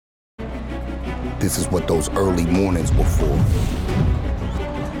This is what those early mornings were for.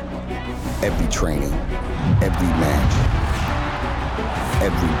 Every training, every match,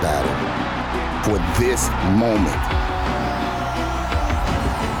 every battle. For this moment.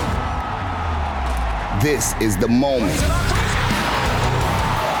 This is the moment.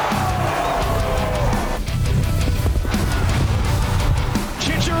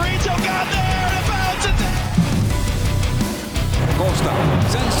 Chicharito got there and it bounces. Costa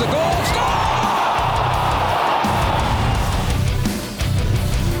sends the goal. Score!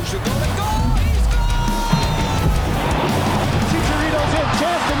 Should go to goal. He scores! Chicharito's in,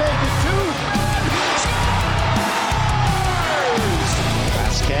 chance to make it two.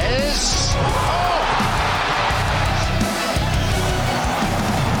 Vasquez.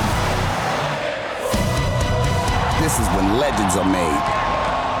 This is when legends are made.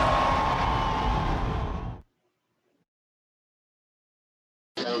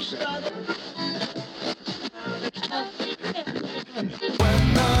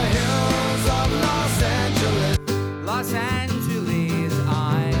 When the hills of Los Angeles,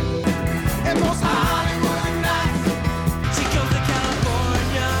 I'm in those Hollywood nights. She goes to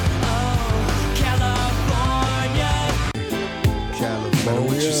California, oh, California.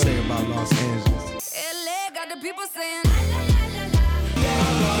 What you say about Los Angeles? LA got the people saying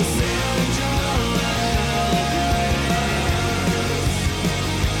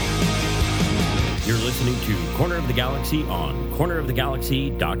You're listening to Corner of the Galaxy on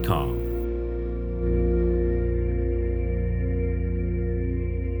cornerofthegalaxy.com.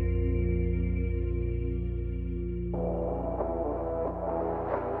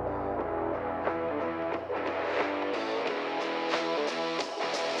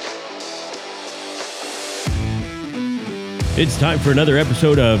 It's time for another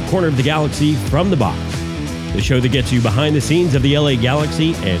episode of Corner of the Galaxy from the Box, the show that gets you behind the scenes of the LA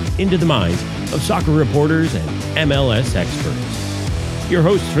Galaxy and into the minds of soccer reporters and MLS experts. Your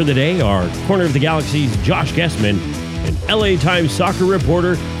hosts for the day are Corner of the Galaxy's Josh Gessman and LA Times soccer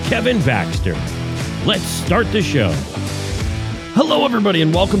reporter Kevin Baxter. Let's start the show. Hello, everybody,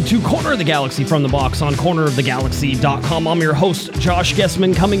 and welcome to Corner of the Galaxy from the Box on cornerofthegalaxy.com. I'm your host, Josh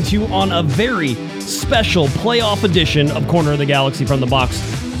Gessman, coming to you on a very special playoff edition of Corner of the Galaxy from the Box.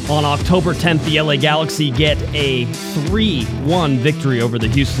 On October 10th, the LA Galaxy get a 3-1 victory over the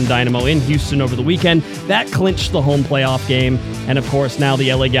Houston Dynamo in Houston over the weekend. That clinched the home playoff game. And, of course, now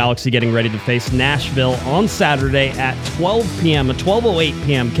the LA Galaxy getting ready to face Nashville on Saturday at 12 p.m., a 12:08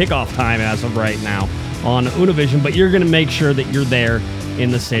 p.m. kickoff time as of right now on Univision, but you're going to make sure that you're there in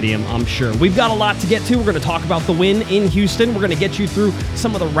the stadium, I'm sure. We've got a lot to get to. We're going to talk about the win in Houston. We're going to get you through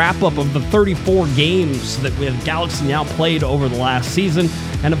some of the wrap-up of the 34 games that we have Galaxy now played over the last season.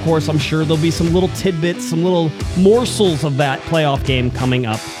 And, of course, I'm sure there'll be some little tidbits, some little morsels of that playoff game coming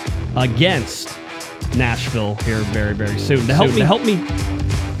up against Nashville here very, very soon. To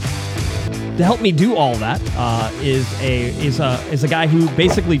help me do all that is a guy who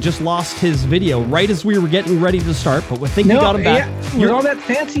basically just lost his video right as we were getting ready to start, but we think we got him back. With all that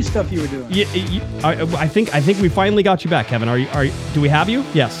fancy stuff you were doing. I think we finally got you back, Kevin. Do we have you?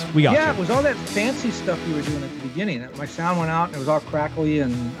 Yes, we got you. Yeah, it was all that fancy stuff you were doing at the beginning. My sound went out and it was all crackly,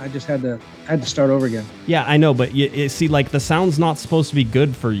 and I just had to start over again. Yeah, I know, but you see, like, the sound's not supposed to be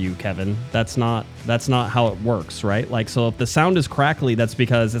good for you, Kevin. That's not how it works, right? Like, so if the sound is crackly, that's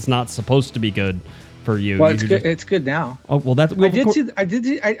because it's not supposed to be good for you. Well, it's good. It's good now. Oh well, I did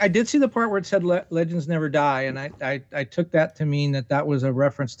see the part where it said "Legends never die," and I took that to mean that was a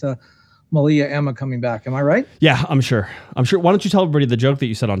reference to Malia Emma coming back. Am I right? Yeah, I'm sure. Why don't you tell everybody the joke that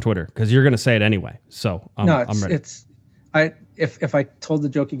you said on Twitter? Because you're going to say it anyway. So I'm ready. If I told the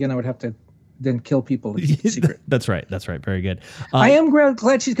joke again, I would have to then kill people. Secret. That's right. Very good. I am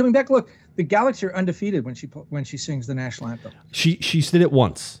glad she's coming back. Look, the Galaxy are undefeated when she sings the national anthem. She did it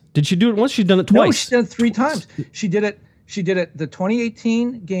once. Did she do it once? She's done it twice. No, she's done it 3 times. She did it the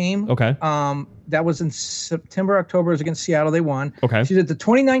 2018 game. Okay. That was in September, October. It was against Seattle. They won. Okay. She did the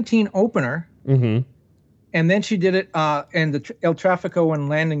 2019 opener. Mm-hmm. And then she did it in the El Tráfico when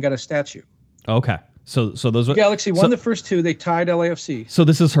Landon got a statue. Okay. So those were Galaxy won the first 2. They tied LAFC. So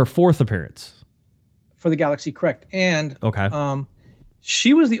this is her 4th appearance for the Galaxy, correct? And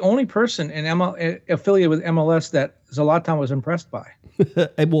she was the only person in affiliated with MLS that Zlatan was impressed by.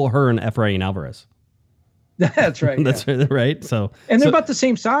 Well, her and Efrain Alvarez. That's right. That's right. So, and they're about the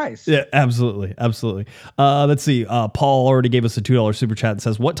same size. Yeah, absolutely. Let's see. Paul already gave us a $2 super chat and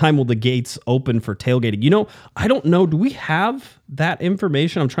says, "What time will the gates open for tailgating?" You know, I don't know. Do we have that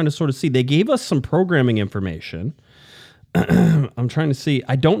information? I'm trying to sort of see. They gave us some programming information. I'm trying to see.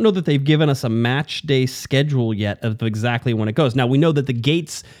 I don't know that they've given us a match day schedule yet of exactly when it goes. Now, we know that the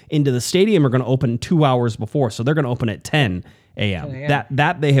gates into the stadium are going to open 2 hours before, so they're going to open at 10 a.m.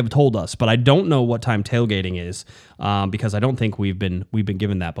 That they have told us, but I don't know what time tailgating is because I don't think we've been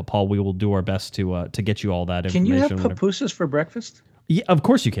given that. But Paul, we will do our best to get you all that information. Can you have pupusas for breakfast? Yeah, of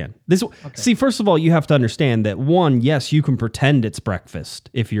course you can. See, first of all, you have to understand that one, yes, you can pretend it's breakfast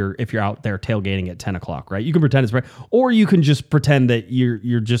if you're out there tailgating at 10 o'clock, right? You can pretend it's breakfast, or you can just pretend that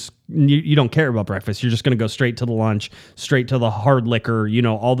you don't care about breakfast. You're just going to go straight to the lunch, straight to the hard liquor,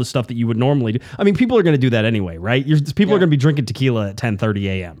 all the stuff that you would normally do. I mean, people are going to do that anyway, right? People are going to be drinking tequila at 10:30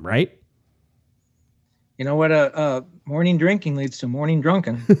 a.m., right? You know what? Morning drinking leads to morning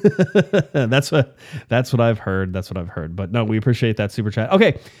drunken. That's what I've heard. That's what I've heard. But no, we appreciate that super chat.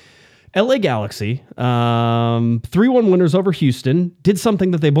 Okay, LA Galaxy, 3-1 winners over Houston. Did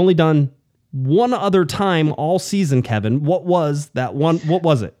something that they've only done one other time all season. Kevin, what was that one? What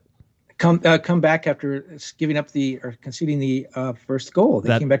was it? Come back after conceding the first goal.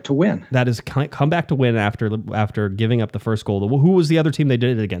 They came back to win. That is come back to win after giving up the first goal. Who was the other team they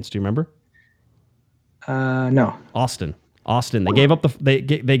did it against? Do you remember? No. Austin. They gave up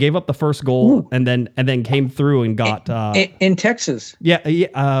the first goal and then came through and got in Texas. Yeah.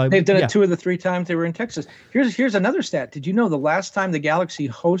 They've done it 2 of the 3 times they were in Texas. Here's another stat. Did you know the last time the Galaxy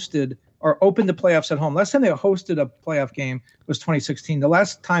hosted or opened the playoffs at home? Last time they hosted a playoff game was 2016. The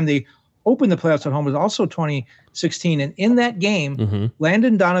last time they opened the playoffs at home was also 2016. And in that game,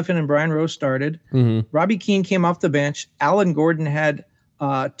 Landon Donovan and Brian Rose started. Robbie Keane came off the bench. Alan Gordon had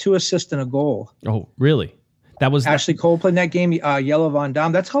 2 assists and a goal. Oh, really? That was Ashley Cole played in that game. Yellow Von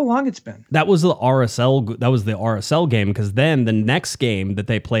Dam. That's how long it's been. That was the RSL game because then the next game that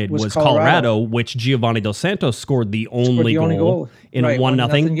they played was Colorado, which Giovanni Dos Santos scored the only goal in a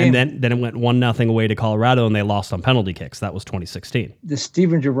 1-0, and then it went 1-0 away to Colorado, and they lost on penalty kicks. That was 2016. The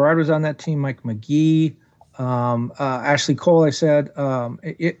Steven Gerrard was on that team. Mike McGee, Ashley Cole. I said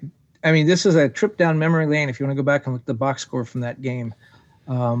this is a trip down memory lane. If you want to go back and look at the box score from that game.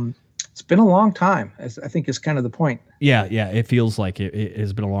 It's been a long time, I think is kind of the point. Yeah, it feels like it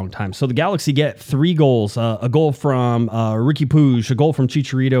has been a long time. So the Galaxy get 3 goals, a goal from Ricky Puig, a goal from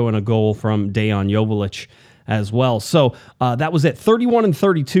Chicharito, and a goal from Dejan Joveljic as well. So that was it.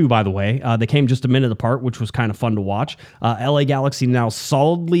 31-32, by the way. They came just a minute apart, which was kind of fun to watch. LA Galaxy now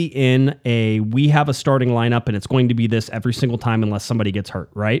solidly in we have a starting lineup, and it's going to be this every single time unless somebody gets hurt,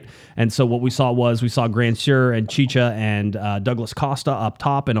 right? And so what we saw Grandsir and Chicha and Douglas Costa up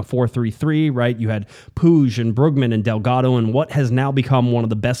top in a 4-3-3, right? You had Puig and Brugman and Delgado in what has now become one of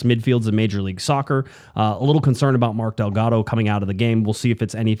the best midfields in Major League Soccer. A little concerned about Mark Delgado coming out of the game. We'll see if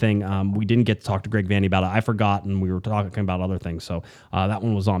it's anything. We didn't get to talk to Greg Vanny about it. I forgot, and we were talking about other things, so that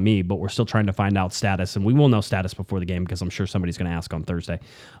one was on me, but we're still trying to find out status, and we will know status before the game because I'm sure somebody's going to ask on Thursday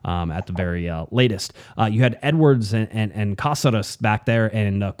at the very latest. You had Edwards and Cáceres back there,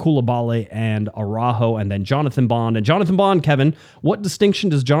 and Koulibaly and Araujo, and then Jonathan Bond. And Jonathan Bond, Kevin, what distinction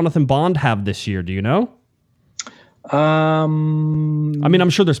does Jonathan Bond have this year? Do you know? I mean, I'm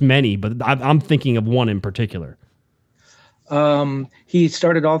sure there's many, but I'm thinking of one in particular. He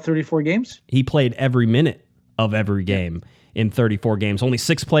started all 34 games? He played every minute of every game in 34 games. Only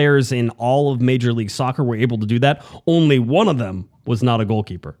 6 players in all of Major League Soccer were able to do that. Only one of them was not a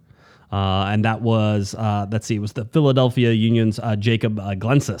goalkeeper. And that was, it was the Philadelphia Union's Jacob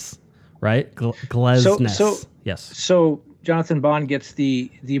Glensis, right? Glesnes. Yes. So Jonathan Bond gets the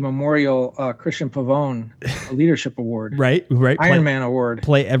Memorial Christian Pavone Leadership Award. Right. Iron Man Award.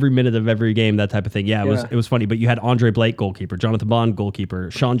 Play every minute of every game, that type of thing. Yeah, it was funny. But you had Andre Blake, goalkeeper, Jonathan Bond, goalkeeper,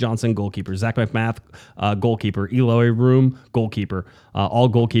 Sean Johnson, goalkeeper, Zach McMath, goalkeeper, Eloy Room, goalkeeper, all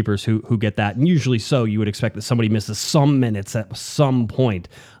goalkeepers who get that. And usually so you would expect that somebody misses some minutes at some point.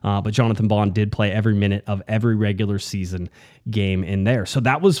 But Jonathan Bond did play every minute of every regular season game in there. So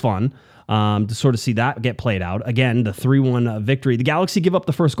that was fun. To sort of see that get played out. Again, the 3-1 victory. The Galaxy give up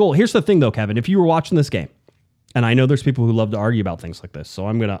the first goal. Here's the thing, though, Kevin. If you were watching this game, and I know there's people who love to argue about things like this, so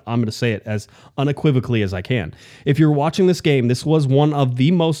I'm gonna say it as unequivocally as I can. If you're watching this game, this was one of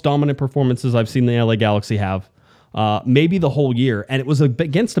the most dominant performances I've seen the LA Galaxy have, maybe the whole year, and it was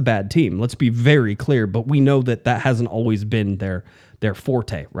against a bad team. Let's be very clear, but we know that hasn't always been their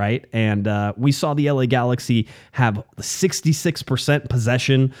forte, right? And we saw the LA Galaxy have 66%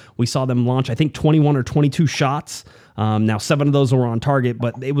 possession. We saw them launch, I think, 21 or 22 shots Now 7 of those were on target,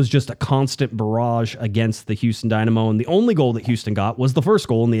 but it was just a constant barrage against the Houston Dynamo. And the only goal that Houston got was the first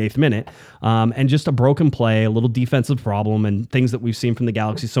goal in the 8th minute. And just a broken play, a little defensive problem, and things that we've seen from the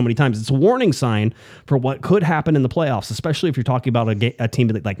Galaxy so many times. It's a warning sign for what could happen in the playoffs, especially if you're talking about a team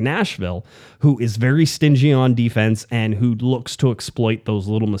like Nashville, who is very stingy on defense and who looks to exploit those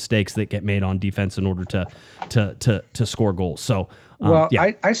little mistakes that get made on defense in order to score goals. So,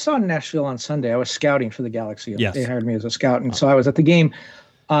 I saw Nashville on Sunday. I was scouting for the Galaxy. Yes. They hired me as a scout, and so I was at the game.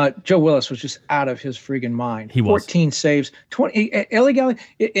 Joe Willis was just out of his friggin' mind. He was. 14 saves, 20 LA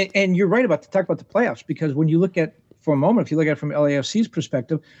Galaxy, and you're right about to talk about the playoffs, because when you look at, for a moment, if you look at it from LAFC's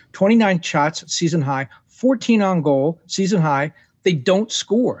perspective, 29 shots, season high, 14 on goal, season high. They don't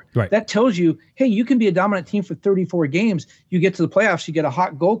score. Right. That tells you, hey, you can be a dominant team for 34 games. You get to the playoffs, you get a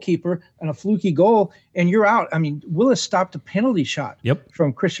hot goalkeeper and a fluky goal, and you're out. I mean, Willis stopped a penalty shot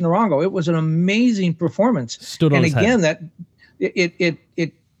from Christian Arango. It was an amazing performance. Stood on his head. That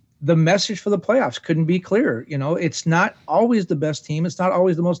the message for the playoffs couldn't be clearer. You know, it's not always the best team. It's not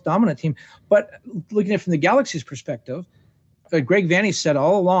always the most dominant team. But looking at it from the Galaxy's perspective, Greg Vanney said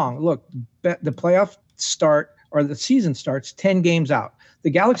all along, look, the playoff start, or the season starts 10 games out. The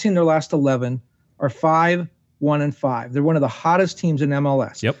Galaxy in their last 11 are 5-1-5. They're one of the hottest teams in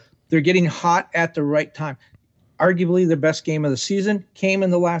MLS. Yep. They're getting hot at the right time. Arguably their best game of the season came in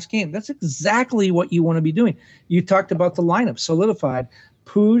the last game. That's exactly what you want to be doing. You talked about the lineup solidified.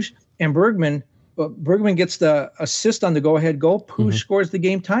 Puig and Bergman. Bergman gets the assist on the go-ahead goal. Puig scores the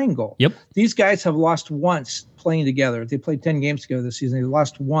game-tying goal. Yep. These guys have lost once playing together. They played 10 games together this season. They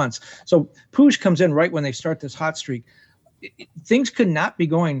lost once. So Puig comes in right when they start this hot streak. Things could not be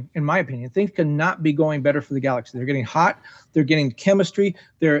going, in my opinion, things could not be going better for the Galaxy. They're getting hot. They're getting chemistry.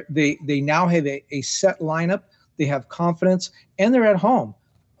 They now have a set lineup. They have confidence, and they're at home.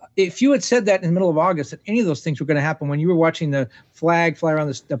 If you had said that in the middle of August, that any of those things were going to happen when you were watching the plane fly around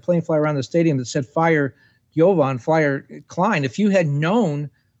the stadium that said fire Jovan, fire Klein, if you had known,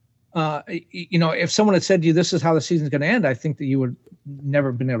 if someone had said to you, this is how the season's going to end, I think that you would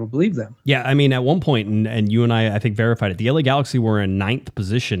never been able to believe them. Yeah, I mean, at one point, and you and I think, verified it, the LA Galaxy were in 9th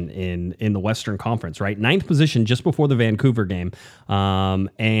position in the Western Conference, right? 9th position just before the Vancouver game,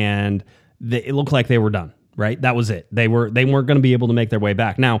 and it looked like they were done. Right, that was it. They weren't going to be able to make their way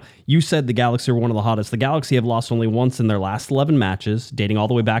back. Now, you said the Galaxy are one of the hottest. The Galaxy have lost only once in their last 11 matches, dating all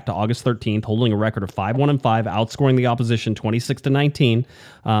the way back to August 13th, holding a record of 5-1-5, outscoring the opposition 26-19.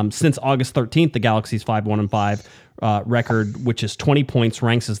 Since August 13th, the Galaxy's 5-1-5 record, which is 20 points,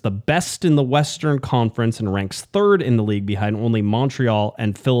 ranks as the best in the Western Conference and ranks 3rd in the league behind only Montreal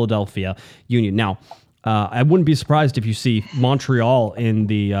and Philadelphia Union. Now, I wouldn't be surprised if you see Montreal in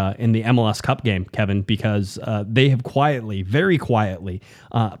the MLS Cup game, Kevin, because they have very quietly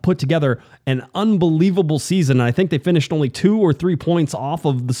put together an unbelievable season. I think they finished only 2 or 3 points off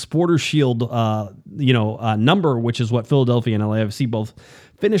of the Supporter Shield, number, which is what Philadelphia and LAFC both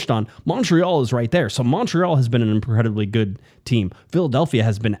finished on. Montreal is right there. So Montreal has been an incredibly good team. Philadelphia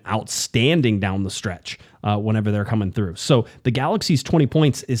has been outstanding down the stretch whenever they're coming through. So the Galaxy's 20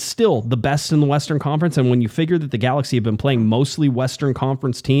 points is still the best in the Western Conference. And when you figure that the Galaxy have been playing mostly Western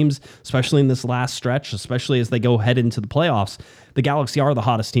Conference teams, especially in this last stretch, especially as they go head into the playoffs, the Galaxy are the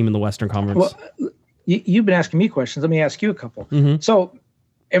hottest team in the Western Conference. Well, you've been asking me questions. Let me ask you a couple. So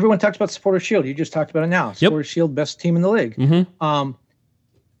everyone talks about Supporter Shield. You just talked about it now. Supporter Shield, best team in the league.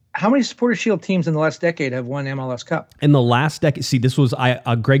 How many Supporter Shield teams in the last decade have won MLS Cup? In the last decade, see, this was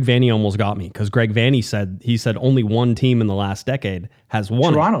Greg Vanney almost got me, because Greg Vanney said only one team in the last decade has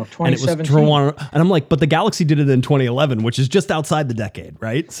won. Toronto, 2017. And it was Toronto, and I'm like, but the Galaxy did it in 2011, which is just outside the decade,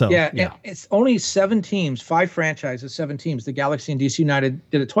 right? So yeah. It's only 7 teams, 5 franchises, 7 teams. The Galaxy and DC United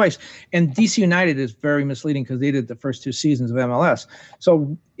did it twice, and DC United is very misleading because they did the first 2 seasons of MLS.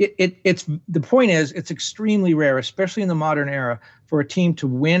 So it's the point is it's extremely rare, especially in the modern era, for a team to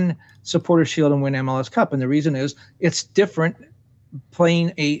win Supporter Shield and win MLS Cup. And the reason is it's different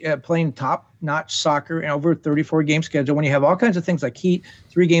playing playing top-notch soccer and over a 34-game schedule when you have all kinds of things like heat,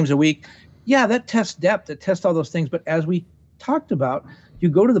 3 games a week. Yeah, that tests depth, it tests all those things. But as we talked about, you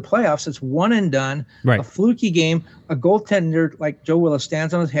go to the playoffs, it's one and done, right. A fluky game, a goaltender like Joe Willis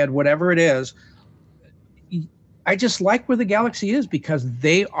stands on his head, whatever it is. I just like where the Galaxy is because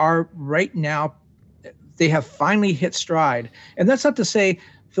they are right now, they have finally hit stride. And that's not to say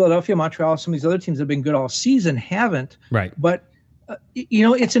Philadelphia, Montreal, some of these other teams that have been good all season haven't. Right. But,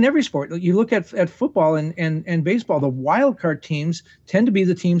 it's in every sport. You look at football and baseball, the wild card teams tend to be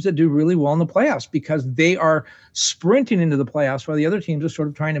the teams that do really well in the playoffs because they are sprinting into the playoffs while the other teams are sort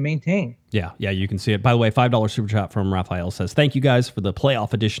of trying to maintain. Yeah, you can see it. By the way, $5 super chat from Raphael says, thank you guys for the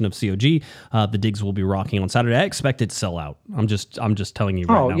playoff edition of COG. The digs will be rocking on Saturday. I expect it to sell out. I'm just telling you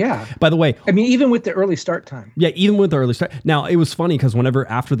right now. Oh, yeah. By the way, I mean, even with the early start time. Yeah, even with the early start. Now, it was funny because whenever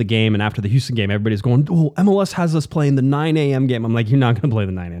after the game and after the Houston game, everybody's going, oh, MLS has us playing the 9 a.m. game. I'm like, you're not going to play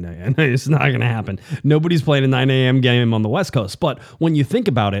the 9 a.m. It's not going to happen. Nobody's playing a 9 a.m. game on the West Coast. But when you think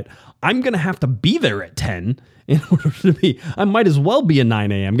about it, I'm going to have to be there at 10 in order to be, I might as well be a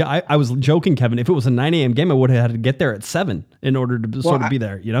 9 a.m. guy. I was joking, Kevin, if it was a 9 a.m. game, I would have had to get there at 7 in order to sort of be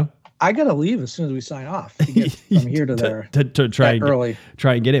there, you know? I got to leave as soon as we sign off to get from here to there to try and early.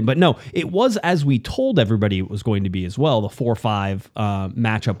 Try and get in. But no, it was as we told everybody it was going to be as well. The 4-5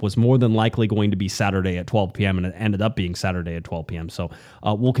 matchup was more than likely going to be Saturday at 12 p.m. and it ended up being Saturday at 12 p.m. So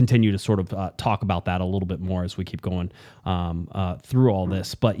we'll continue to sort of talk about that a little bit more as we keep going through all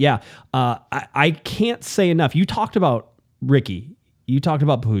this. But yeah, I can't say enough. You talked about Ricky. You talked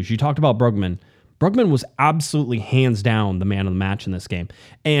about Puig. You talked about Brugman. Brugman was absolutely hands down the man of the match in this game.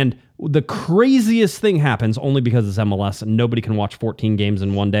 And the craziest thing happens only because it's MLS and nobody can watch 14 games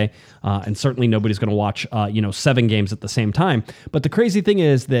in one day. And certainly nobody's going to watch, 7 games at the same time. But the crazy thing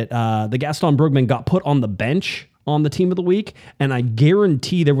is that the Gaston Brugman got put on the bench on the team of the week, and I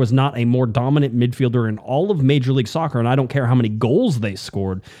guarantee there was not a more dominant midfielder in all of Major League Soccer, and I don't care how many goals they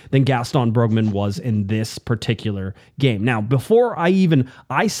scored, than Gaston Brugman was in this particular game. Now, before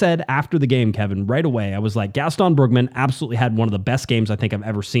I said after the game, Kevin, right away, I was like, Gaston Brugman absolutely had one of the best games I think I've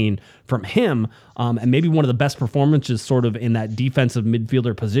ever seen from him, and maybe one of the best performances sort of in that defensive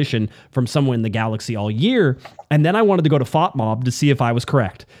midfielder position from someone in the Galaxy all year. And then I wanted to go to FOTMob to see if I was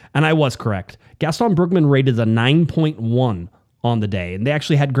correct, and I was correct. Gaston Brugman rated a 9.1 on the day, and they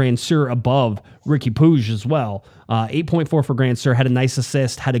actually had Grandsir above Ricky Puig as well. 8.4 for Grandsir, had a nice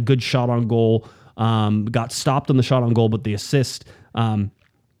assist, had a good shot on goal, got stopped on the shot on goal, but the assist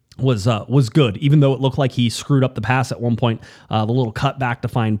was good, even though it looked like he screwed up the pass at one point. The little cut back to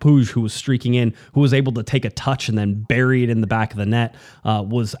find Puig, who was streaking in, who was able to take a touch and then bury it in the back of the net,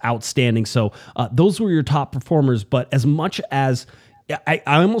 was outstanding. So those were your top performers, but as much as I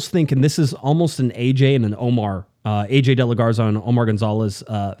almost think, and this is almost an AJ and an Omar, AJ De La Garza and Omar Gonzalez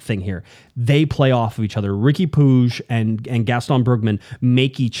thing here. They play off of each other. Ricky Puig and Gaston Brugman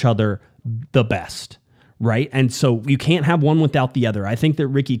make each other the best, right? And so you can't have one without the other. I think that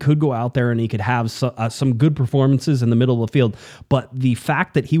Ricky could go out there and he could have some good performances in the middle of the field, but the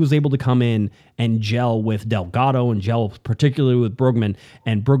fact that he was able to come in and gel with Delgado and gel particularly with Brugman,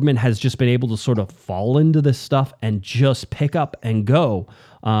 and Brugman has just been able to sort of fall into this stuff and just pick up and go.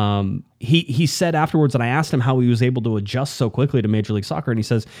 He said afterwards, and I asked him how he was able to adjust so quickly to Major League Soccer, and he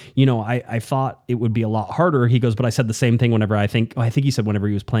says, I thought it would be a lot harder. He goes, but I said the same thing whenever I think he said whenever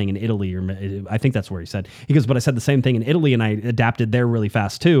he was playing in Italy, or I think that's where he said. He goes, but I said the same thing in Italy, and I adapted there really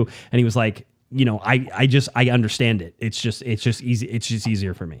fast too. And he was like, I understand it. It's just easy. It's just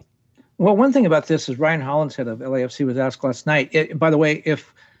easier for me. Well, one thing about this is Ryan Hollinshead of LAFC was asked last night. By the way,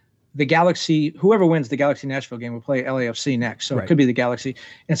 if the Galaxy, whoever wins the Galaxy Nashville game will play LAFC next. So It could be the Galaxy.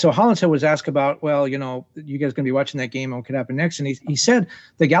 And so Hollinshead was asked about, well, you guys going to be watching that game and what could happen next. And he said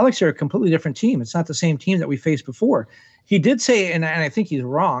the Galaxy are a completely different team. It's not the same team that we faced before. He did say, and I think he's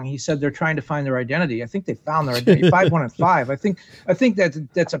wrong, he said they're trying to find their identity. I think they found their identity, 5-1-5. I think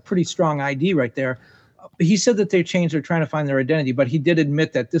that's a pretty strong ID right there. He said that they're trying to find their identity, but he did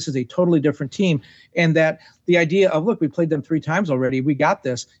admit that this is a totally different team, and that the idea of, look, we played them 3 times already, we got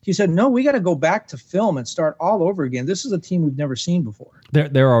this. He said, no, we got to go back to film and start all over again. This is a team we've never seen before.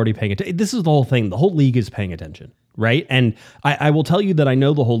 They're already paying attention. This is the whole thing. The whole league is paying attention, right? And I will tell you that I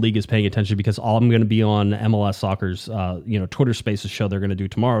know the whole league is paying attention because I'm going to be on MLS Soccer's Twitter Spaces show they're going to do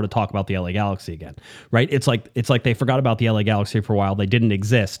tomorrow to talk about the LA Galaxy again, right? It's like they forgot about the LA Galaxy for a while. They didn't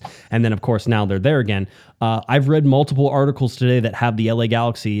exist, and then of course now they're there again. I've read multiple articles today that have the LA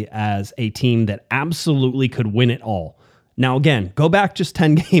Galaxy as a team that absolutely could win it all. Now, again, go back just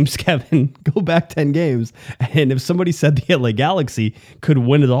 10 games, Kevin. Go back 10 games. And if somebody said the LA Galaxy could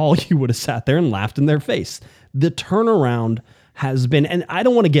win it all, you would have sat there and laughed in their face. The turnaround has been, and I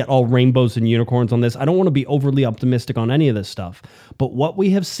don't want to get all rainbows and unicorns on this. I don't want to be overly optimistic on any of this stuff. But what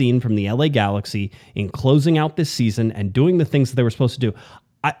we have seen from the LA Galaxy in closing out this season and doing the things that they were supposed to do,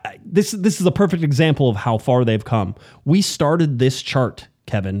 this is a perfect example of how far they've come. We started this chart,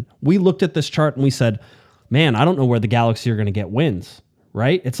 Kevin. We looked at this chart and we said, man, I don't know where the Galaxy are going to get wins,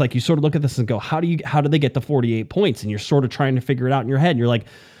 right? It's like you sort of look at this and go, how do they get to 48 points? And you're sort of trying to figure it out in your head. And you're like,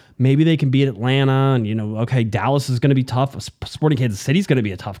 maybe they can beat Atlanta, and okay, Dallas is going to be tough. Sporting Kansas City is going to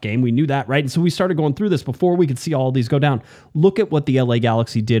be a tough game. We knew that, right? And so we started going through this before we could see all these go down. Look at what the LA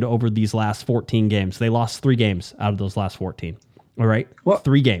Galaxy did over these last 14 games. They lost 3 games out of those last 14. All right. Well,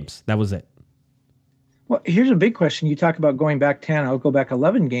 3 games. That was it. Well, here's a big question. You talk about going back 10. I'll go back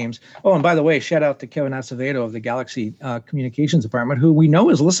 11 games. Oh, and by the way, shout out to Kevin Acevedo of the Galaxy Communications Department, who we know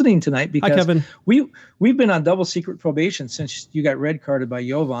is listening tonight because Hi, Kevin. We've been on double secret probation since you got red carded by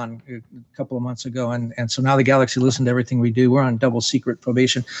Jovan a couple of months ago. And so now the Galaxy listen to everything we do. We're on double secret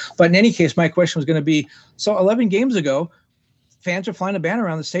probation. But in any case, my question was going to be, so 11 games ago, fans are flying a banner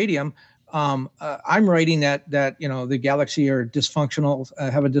around the stadium. I'm writing that the Galaxy are dysfunctional,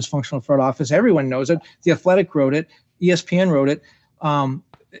 have a dysfunctional front office. Everyone knows it. The Athletic wrote it. ESPN wrote it.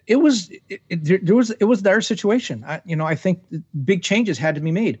 It was their situation. I think big changes had to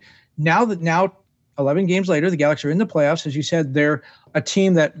be made. Now 11 games later, the Galaxy are in the playoffs. As you said, they're a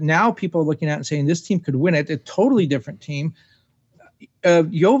team that now people are looking at and saying this team could win it. A totally different team.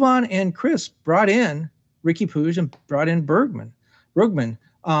 Jovan and Chris brought in Riqui Puig and brought in Rugman.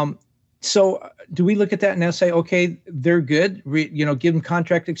 So do we look at that and now say, okay, they're good, give them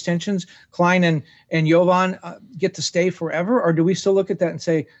contract extensions, Klein and Jovan get to stay forever? Or do we still look at that and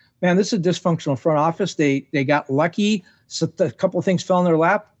say, man, this is a dysfunctional front office. They got lucky. So a couple of things fell in their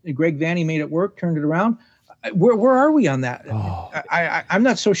lap. Greg Vanney made it work, turned it around. Where are we on that? Oh. I'm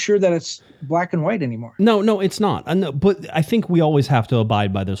not so sure that it's black and white anymore. No, it's not. But I think we always have to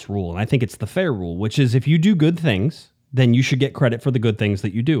abide by this rule. And I think it's the fair rule, which is if you do good things, then you should get credit for the good things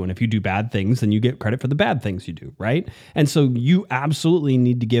that you do. And if you do bad things, then you get credit for the bad things you do, right? And so you absolutely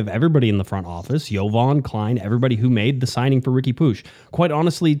need to give everybody in the front office, Jovan, Klein, everybody who made the signing for Riqui Puig, quite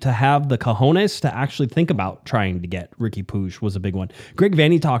honestly, to have the cojones to actually think about trying to get Riqui Puig was a big one. Greg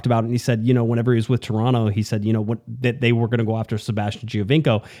Vanney talked about it, and he said, whenever he was with Toronto, he said, that they were going to go after Sebastian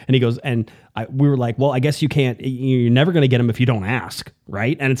Giovinco. And he goes, we were like, well, I guess you're never going to get him if you don't ask,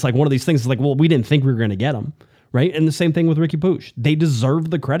 right? And it's like one of these things is like, well, we didn't think we were going to get him. Right. And the same thing with Riqui Puig. They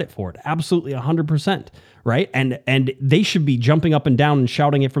deserve the credit for it. Absolutely 100%. Right. And they should be jumping up and down and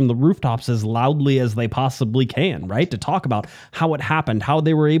shouting it from the rooftops as loudly as they possibly can. Right. To talk about how it happened, how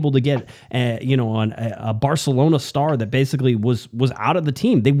they were able to get, a Barcelona star that basically was out of the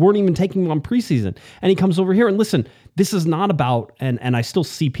team. They weren't even taking him on preseason. And he comes over here and listen, this is not about, and I still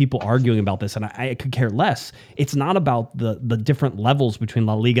see people arguing about this, and I could care less. It's not about the different levels between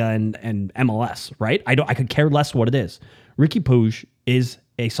La Liga and MLS, right? I could care less what it is. Riqui Puig is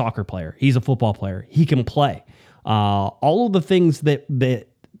a soccer player. He's a football player. He can play. All of the things that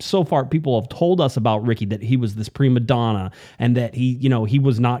so far people have told us about Riqui, that he was this prima donna and that he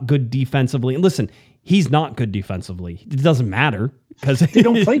was not good defensively. And listen, he's not good defensively. It doesn't matter. Because they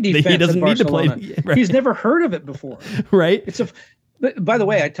don't play defense. He doesn't need to play. Right. He's never heard of it before. Right. By the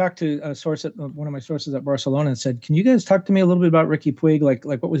way, I talked to a source at one of my sources at Barcelona and said, "Can you guys talk to me a little bit about Riqui Puig? Like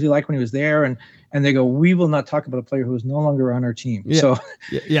what was he like when he was there?" And they go, "We will not talk about a player who is no longer on our team." Yeah. So,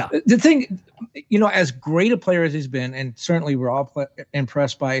 yeah. The thing, as great a player as he's been, and certainly we're all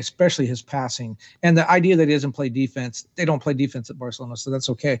impressed by, especially his passing and the idea that he doesn't play defense. They don't play defense at Barcelona, so that's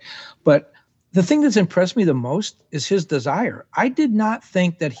okay. But the thing that's impressed me the most is his desire. I did not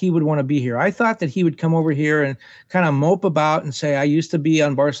think that he would want to be here. I thought that he would come over here and kind of mope about and say, I used to be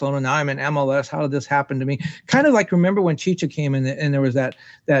on Barcelona, now I'm in MLS. How did this happen to me? Kind of like, remember when Chicha came in and there was that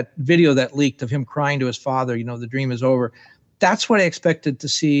video that leaked of him crying to his father, the dream is over. That's what I expected to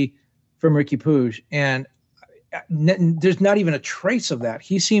see from Riqui Puig. And there's not even a trace of that.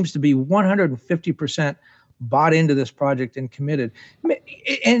 He seems to be 150% bought into this project and committed.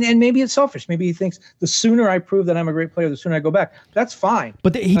 And maybe it's selfish. Maybe he thinks the sooner I prove that I'm a great player, the sooner I go back. That's fine.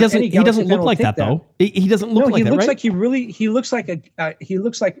 But he doesn't look like that though. He doesn't look like that, right? He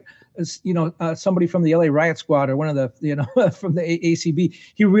looks like somebody from the LA Riot Squad or one of the, from the ACB.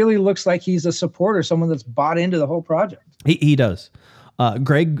 He really looks like he's a supporter, someone that's bought into the whole project. He does.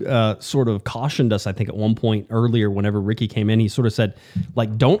 Greg sort of cautioned us, I think, at one point earlier, whenever Riqui came in, he sort of said,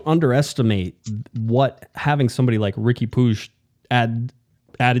 like, don't underestimate what having somebody like Riqui Puig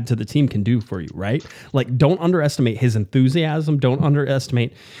added to the team can do for you, right? Like, don't underestimate his enthusiasm. Don't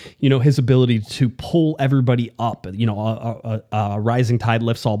underestimate, his ability to pull everybody up, a rising tide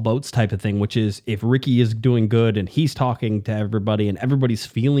lifts all boats type of thing, which is if Riqui is doing good and he's talking to everybody and everybody's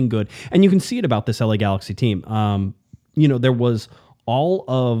feeling good. And you can see it about this LA Galaxy team. There was all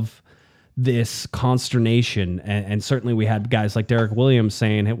of this consternation, and certainly we had guys like Derek Williams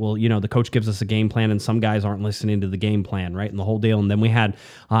saying, hey, well, the coach gives us a game plan and some guys aren't listening to the game plan, right? And the whole deal. And then we had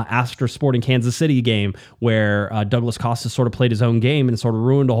after Sporting Kansas City game where Douglas Costa sort of played his own game and sort of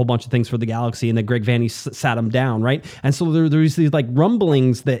ruined a whole bunch of things for the Galaxy, and then Greg Vanney sat him down, right? And so there's these like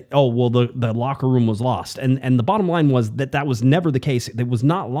rumblings that, the locker room was lost. And the bottom line was that was never the case. It was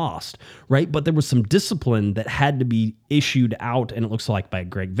not lost, right? But there was some discipline that had to be issued out, and it looks like by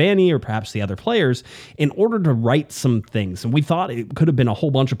Greg Vanney or perhaps perhaps the other players in order to right some things. And we thought it could have been a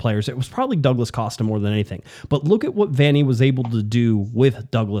whole bunch of players. It was probably Douglas Costa more than anything. But look at what Vanny was able to do with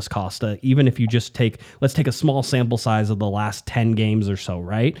Douglas Costa, even if you just let's take a small sample size of the last 10 games or so,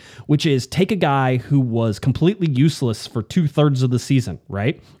 right? Which is take a guy who was completely useless for 2/3 of the season,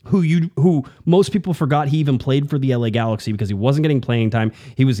 right? Who most people forgot he even played for the LA Galaxy because he wasn't getting playing time.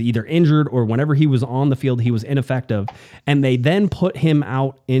 He was either injured or whenever he was on the field, he was ineffective. And they then put him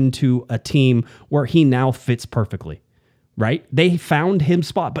out into a team where he now fits perfectly, right? They found him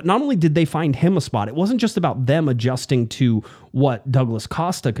spot. But not only did they find him a spot, it wasn't just about them adjusting to what Douglas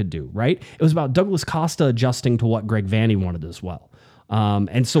Costa could do, right? It was about Douglas Costa adjusting to what Greg Vanny wanted as well.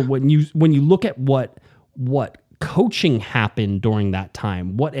 And so when you look at what coaching happened during that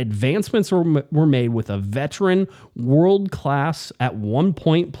time, what advancements were made with a veteran, world-class, at one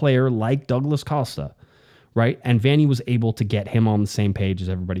point player like Douglas Costa, right? And Vanny was able to get him on the same page as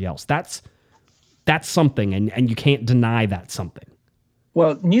everybody else. That's something, and you can't deny that something.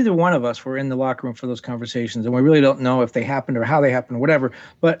 Well, neither one of us were in the locker room for those conversations, and we really don't know if they happened or how they happened or whatever.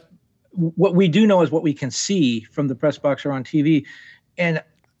 But what we do know is what we can see from the press box or on TV. And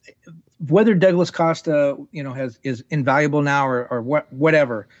whether Douglas Costa, is invaluable now or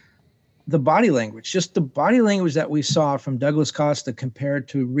whatever, the body language, just the body language that we saw from Douglas Costa compared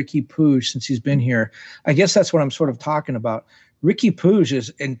to Riqui Puig since he's been here, I guess that's what I'm sort of talking about. Riqui Puig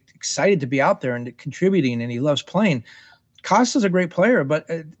is excited to be out there and contributing, and he loves playing. Costa's a great player, but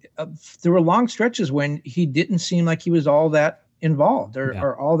there were long stretches when he didn't seem like he was all that involved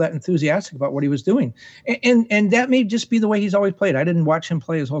or all that enthusiastic about what he was doing. And that may just be the way he's always played. I didn't watch him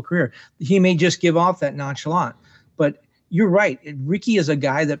play his whole career. He may just give off that nonchalant, but you're right. Ricky is a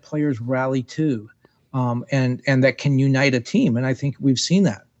guy that players rally to, and that can unite a team. And I think we've seen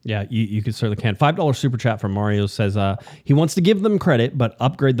that. Yeah, you could certainly can. $5 super chat from Mario says he wants to give them credit, but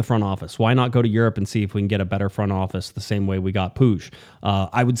upgrade the front office. Why not go to Europe and see if we can get a better front office the same way we got Puig?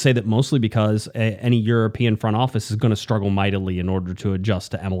 I would say that mostly because any European front office is going to struggle mightily in order to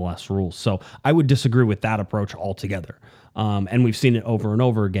adjust to MLS rules. So I would disagree with that approach altogether. And we've seen it over and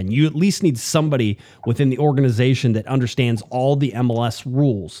over again. You at least need somebody within the organization that understands all the MLS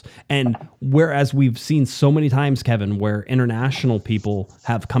rules. And whereas we've seen so many times, Kevin, where international people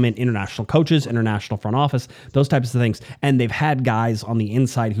have come in, international coaches, international front office, those types of things, and they've had guys on the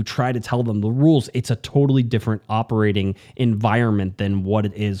inside who try to tell them the rules, it's a totally different operating environment than what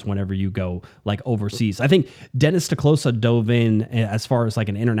it is whenever you go like overseas. I think Dennis Teclosa dove in as far as like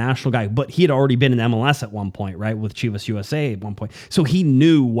an international guy, but he had already been in MLS at one point, right, with Chivas USA at one point. So he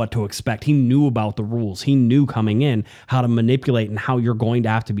knew what to expect. He knew about the rules. He knew coming in how to manipulate and how you're going to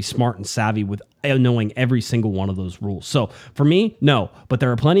have to be smart and savvy with knowing every single one of those rules. So for me, no, but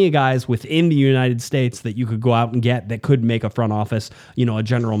there are plenty of guys within the United States that you could go out and get that could make a front office, a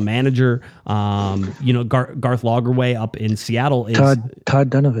general manager, Garth Lagerwey up in Seattle is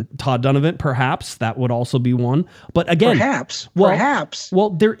Todd Donovan, perhaps that would also be one. But again, perhaps. Well,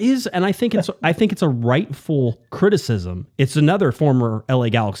 there is, and I think it's a rightful criticism. It's another former LA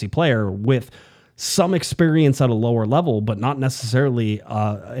Galaxy player with some experience at a lower level, but not necessarily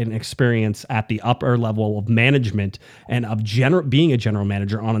an experience at the upper level of management and of being a general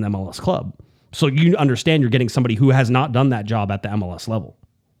manager on an MLS club. So you understand you're getting somebody who has not done that job at the MLS level.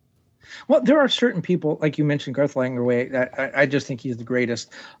 Well, there are certain people, like you mentioned, Garth Lagerwey. I just think he's the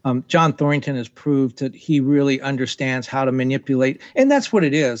greatest. John Thornton has proved that he really understands how to manipulate. And that's what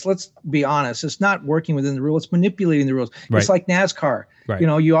it is. Let's be honest. It's not working within the rules. It's manipulating the rules. Right. It's like NASCAR. Right.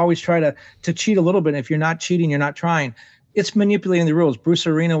 You always try to cheat a little bit. If you're not cheating, you're not trying. It's manipulating the rules. Bruce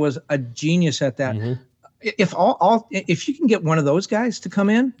Arena was a genius at that. Mm-hmm. If you can get one of those guys to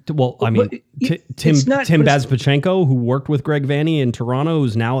come in, well, I mean, Tim Bazpachenko, who worked with Greg Vanny in Toronto,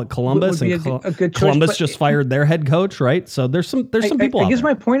 who's now at Columbus, and a good Columbus just fired their head coach, right? So there's some people. I guess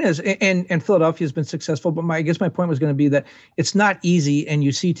my point is, and Philadelphia has been successful, but I guess my point was going to be that it's not easy, and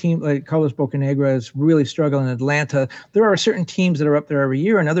you see teams like Carlos Bocanegra is really struggling in Atlanta. There are certain teams that are up there every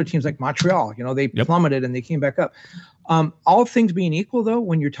year, and other teams like Montreal, they plummeted and they came back up. All things being equal, though,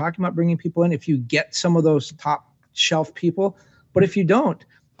 when you're talking about bringing people in, if you get some of those top shelf people, but if you don't,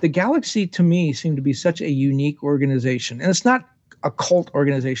 the Galaxy to me seem to be such a unique organization. And it's not a cult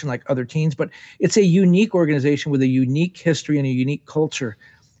organization like other teams, but it's a unique organization with a unique history and a unique culture.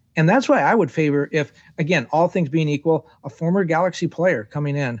 And that's why I would favor if, again, all things being equal, a former Galaxy player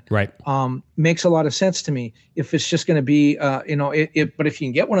coming in makes a lot of sense to me. If it's just going to be, but if you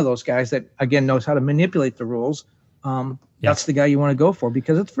can get one of those guys that, again, knows how to manipulate the rules, that's the guy you want to go for,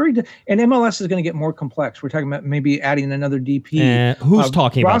 because it's and MLS is going to get more complex. We're talking about maybe adding another DP. Who's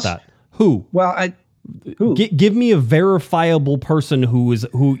talking about that? Who? Well, Who? Give me a verifiable person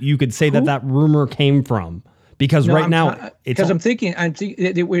who you could say that rumor came from. Because I'm thinking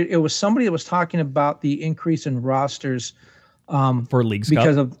it was somebody that was talking about the increase in rosters for Leagues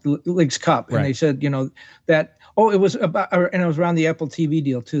because Cup? of Leagues Cup, and they said that it was about, and it was around the Apple TV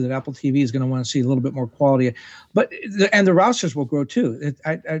deal too. That Apple TV is going to want to see a little bit more quality, but the rosters will grow too.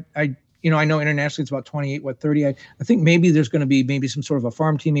 I know internationally it's about 28, 30. I think maybe there's going to be some sort of a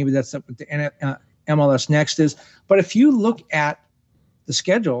farm team. Maybe that's what the MLS Next is. But if you look at the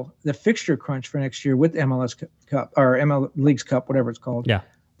schedule, the fixture crunch for next year with MLS Cup or ML Leagues Cup, whatever it's called. Yeah.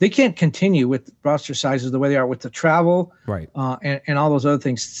 They can't continue with roster sizes the way they are with the travel, right? And all those other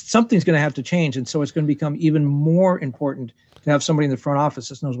things. Something's going to have to change, and so it's going to become even more important to have somebody in the front office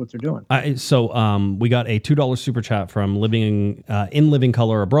that knows what they're doing. So we got a $2 super chat from Living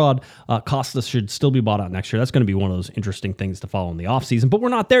Color Abroad. Costas should still be bought out next year. That's going to be one of those interesting things to follow in the offseason, but we're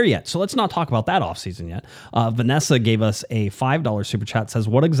not there yet. So let's not talk about that offseason yet. Vanessa gave us a $5 super chat, says,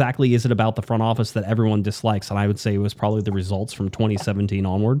 what exactly is it about the front office that everyone dislikes? And I would say it was probably the results from 2017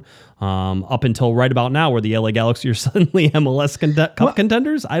 onward, up until right about now where the LA Galaxy are suddenly MLS Cup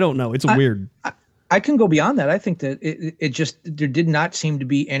contenders. I don't know. It's weird. I can go beyond that. I think that there did not seem to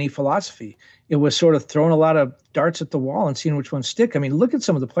be any philosophy. It was sort of throwing a lot of darts at the wall and seeing which ones stick. I mean, look at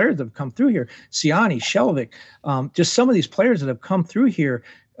some of the players that have come through here. Siani, Shelvik, just some of these players that have come through here,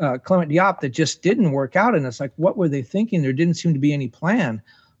 Clement Diop, that just didn't work out. And it's like, what were they thinking? There didn't seem to be any plan.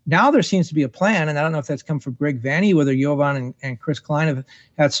 Now there seems to be a plan, and I don't know if that's come from Greg Vanney, whether Jovan and Chris Klein have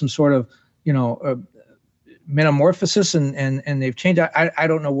had some sort of, metamorphosis and they've changed. I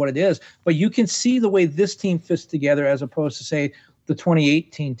don't know what it is, but you can see the way this team fits together as opposed to, say, the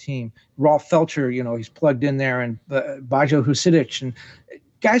 2018 team. Rolf Felcher, he's plugged in there, and Bajo Husidic, and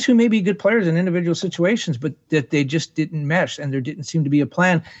guys who may be good players in individual situations, but that they just didn't mesh, and there didn't seem to be a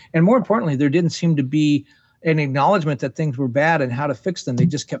plan. And more importantly, there didn't seem to be an acknowledgement that things were bad and how to fix them. They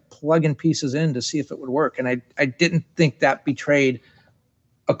just kept plugging pieces in to see if it would work. And I didn't think that betrayed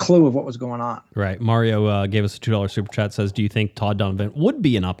a clue of what was going on. Right. Mario gave us a $2 super chat, says, do you think Todd Donovan would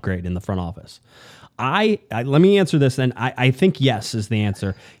be an upgrade in the front office? Let me answer this, and I think yes is the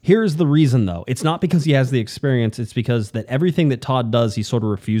answer. Here's the reason, though. It's not because he has the experience. It's because that everything that Todd does, he sort of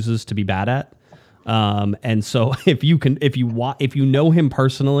refuses to be bad at. And so if you know him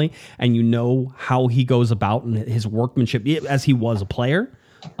personally and you know how he goes about and his workmanship as he was a player,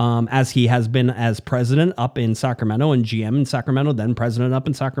 as he has been as president up in Sacramento and GM in Sacramento, then president up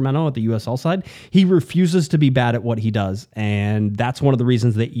in Sacramento at the USL side, he refuses to be bad at what he does. And that's one of the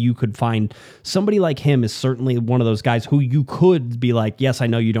reasons that you could find somebody like him is certainly one of those guys who you could be like, yes, I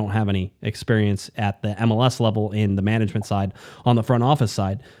know you don't have any experience at the MLS level in the management side on the front office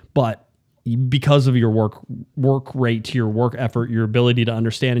side, but because of your work rate, your work effort, your ability to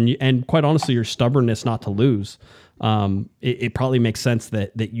understand, and quite honestly, your stubbornness not to lose, it probably makes sense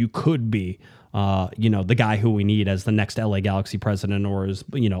that you could be, the guy who we need as the next LA Galaxy president, or as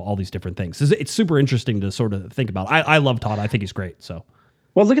all these different things. It's super interesting to sort of think about. I love Todd. I think he's great. So,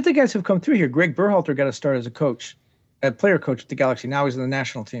 well, look at the guys who've come through here. Greg Berhalter got to start as a coach. A player coach at the Galaxy. Now he's in the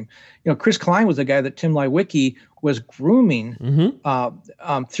national team. Chris Klein was the guy that Tim Leiweke was grooming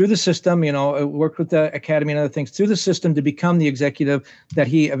through the system, worked with the academy and other things through the system to become the executive that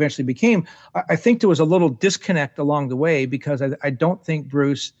he eventually became. I think there was a little disconnect along the way because I don't think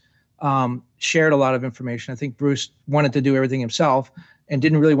Bruce shared a lot of information. I think Bruce wanted to do everything himself and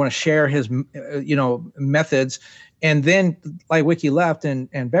didn't really want to share his, methods. And then Leiweke left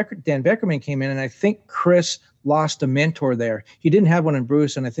and Dan Beckerman came in, and I think Chris lost a mentor there. He didn't have one in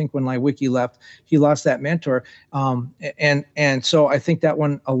Bruce, and I think when Leiweke left, he lost that mentor. And so I think that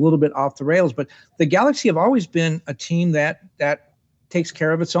one a little bit off the rails. But the Galaxy have always been a team that takes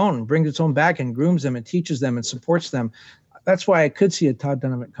care of its own, brings its own back, and grooms them and teaches them and supports them. That's why I could see a Todd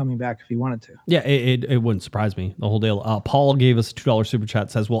Donovan coming back if he wanted to. Yeah, it wouldn't surprise me, the whole deal. Paul gave us a $2 super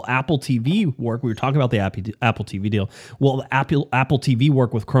chat, says, will Apple TV work? We were talking about the Apple TV deal. Will Apple TV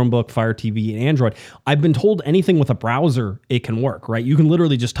work with Chromebook, Fire TV, and Android? I've been told anything with a browser, it can work, right? You can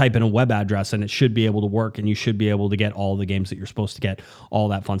literally just type in a web address and it should be able to work, and you should be able to get all the games that you're supposed to get, all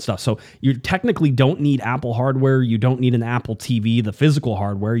that fun stuff. So you technically don't need Apple hardware. You don't need an Apple TV, the physical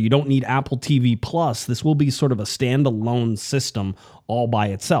hardware. You don't need Apple TV Plus. This will be sort of a standalone own system all by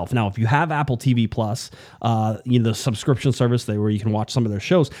itself. Now, if you have Apple TV Plus, the subscription service where you can watch some of their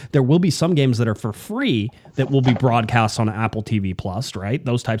shows, there will be some games that are for free that will be broadcast on Apple TV Plus, right?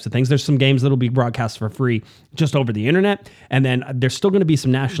 Those types of things. There's some games that will be broadcast for free just over the internet. And then there's still going to be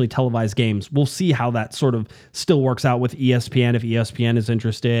some nationally televised games. We'll see how that sort of still works out with ESPN, if ESPN is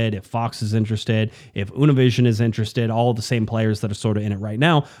interested, if Fox is interested, if Univision is interested, all the same players that are sort of in it right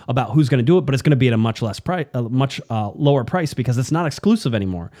now, about who's going to do it, but it's going to be at a much less price, lower price, because it's not exclusive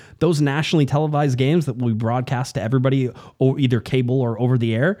anymore. Those nationally televised games that will be broadcast to everybody, or either cable or over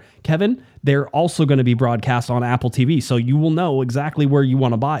the air, Kevin, they're also going to be broadcast on Apple TV. So you will know exactly where you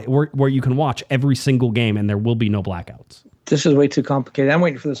want to buy, where you can watch every single game, and there will be no blackouts. This is way too complicated. I'm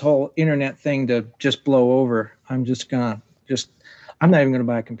waiting for this whole internet thing to just blow over. I'm not even going to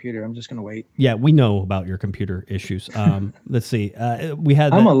buy a computer. I'm just going to wait. Yeah, we know about your computer issues. Let's see.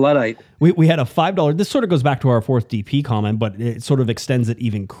 I'm a Luddite. We had a $5. This sort of goes back to our fourth DP comment, but it sort of extends it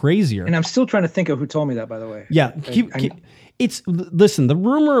even crazier. And I'm still trying to think of who told me that, by the way. Yeah. Listen, the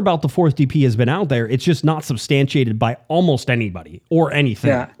rumor about the fourth DP has been out there. It's just not substantiated by almost anybody or anything.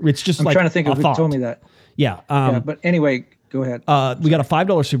 Yeah. It's just I'm trying to think of who told me that. Yeah. But anyway, go ahead. We got a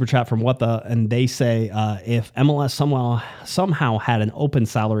 $5 super chat from and they say if MLS somehow had an open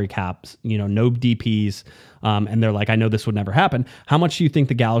salary cap, no DPs, and they're like, I know this would never happen. How much do you think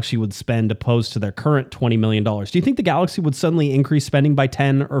the Galaxy would spend opposed to their current $20 million? Do you think the Galaxy would suddenly increase spending by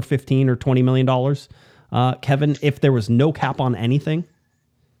 10 or 15 or $20 million, Kevin, if there was no cap on anything?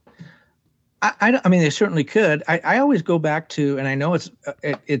 I mean, they certainly could. I always go back to, and I know it's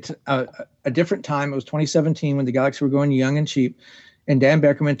a different time. It was 2017 when the Galaxy were going young and cheap. And Dan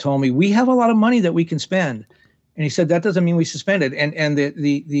Beckerman told me, we have a lot of money that we can spend. And he said, that doesn't mean we suspend it. And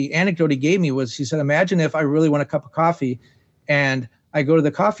the anecdote he gave me was, he said, imagine if I really want a cup of coffee and I go to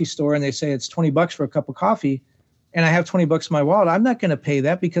the coffee store and they say it's $20 for a cup of coffee, and I have $20 in my wallet. I'm not going to pay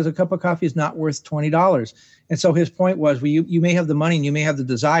that because a cup of coffee is not worth $20. And so his point was, well, you may have the money and you may have the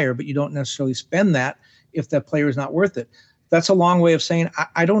desire, but you don't necessarily spend that if that player is not worth it. That's a long way of saying,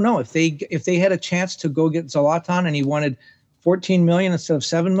 I don't know. If they had a chance to go get Zlatan and he wanted $14 million instead of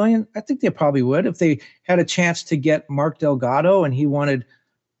 $7 million, I think they probably would. If they had a chance to get Mark Delgado and he wanted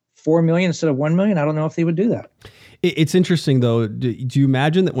 $4 million instead of $1 million, I don't know if they would do that. It's interesting, though. Do you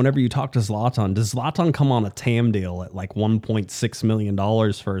imagine that whenever you talk to Zlatan, does Zlatan come on a TAM deal at like $1.6 million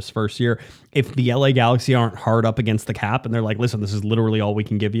for his first year? If the LA Galaxy aren't hard up against the cap and they're like, listen, this is literally all we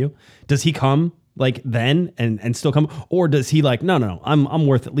can give you, does he come like then and still come? Or does he like, no, I'm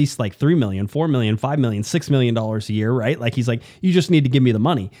worth at least like $3 million, $4 million, $5 million, $6 million a year, right? Like he's like, you just need to give me the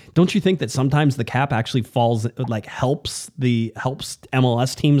money. Don't you think that sometimes the cap actually helps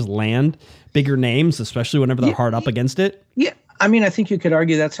MLS teams land bigger names, especially whenever they're hard up against it? Yeah. I mean, I think you could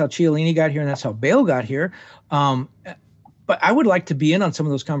argue that's how Chiellini got here and that's how Bale got here. But I would like to be in on some of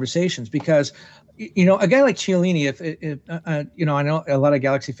those conversations because, a guy like Chiellini, I know a lot of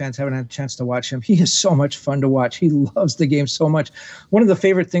Galaxy fans haven't had a chance to watch him. He is so much fun to watch. He loves the game so much. One of the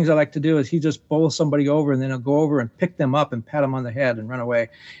favorite things I like to do is he just bowls somebody over and then he'll go over and pick them up and pat them on the head and run away.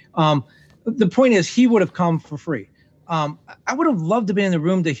 The point is he would have come for free. I would have loved to be in the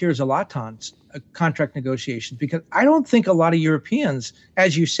room to hear Zlatan's contract negotiations because I don't think a lot of Europeans,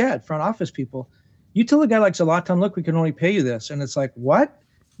 as you said, front office people, you tell a guy like Zlatan, look, we can only pay you this. And it's like, what?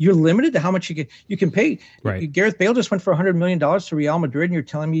 You're limited to how much you can pay. Right. Gareth Bale just went for $100 million to Real Madrid, and you're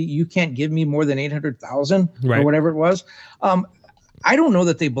telling me you can't give me more than $800,000 or whatever it was. I don't know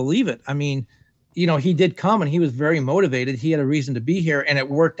that they believe it. I mean, he did come and he was very motivated. He had a reason to be here, and it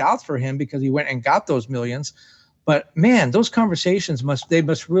worked out for him because he went and got those millions. But man, those conversations must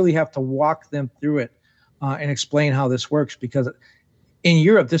really have to walk them through it and explain how this works, because in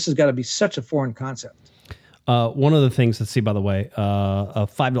Europe, this has got to be such a foreign concept. One of the things, let's see, by the way, a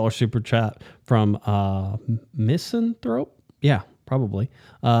 $5 super chat from Misanthrope. Yeah, probably.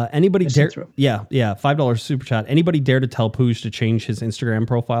 Anybody dare? Yeah, $5 super chat. Anybody dare to tell Pooj to change his Instagram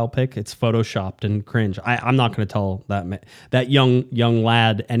profile pic? It's photoshopped and cringe. I'm not going to tell that young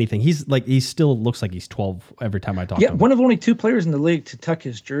lad anything. He still looks like he's 12 every time I talk to him. Yeah, one of only two players in the league to tuck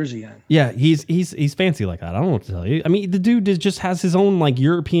his jersey in. Yeah, he's fancy like that. I don't know what to tell you. I mean, the dude just has his own like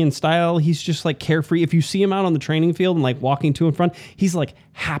European style. He's just like carefree. If you see him out on the training field and like walking to and from, he's like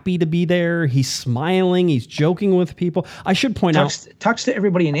happy to be there. He's smiling. He's joking with people. I should point out talks to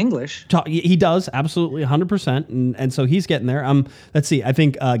everybody in English. He does, absolutely, 100%, and so he's getting there. Let's see. I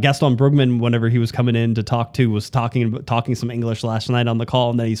think Gaston Brugman, whenever he was coming in to talk to, was talking some English last night on the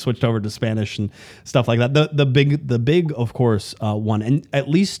call, and then he switched over to Spanish and stuff like that. The big, of course, one, and at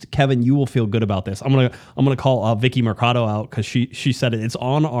least Kevin, you will feel good about this. I'm gonna call Vicky Mercado out because she said it. It's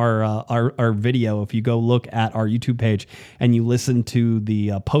on our video. If you go look at our YouTube page and you listen to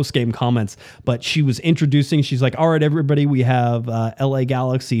the post game comments, but she was introducing. She's like, "All right, everybody, we have LA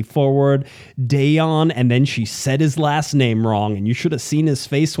Galaxy forward Dayon," and then she said his last name wrong, and you should have seen his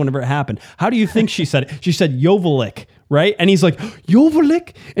face whenever it happened. How do you think she said it? She said Joveljic, right? And he's like,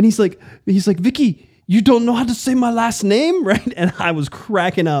 Joveljic, and he's like, Vicky, you don't know how to say my last name, right? And I was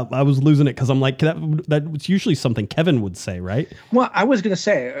cracking up. I was losing it because I'm like, that's usually something Kevin would say, right? Well, I was going to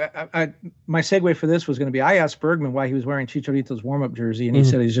say, my segue for this was going to be, I asked Bergman why he was wearing Chicharito's warm-up jersey, and he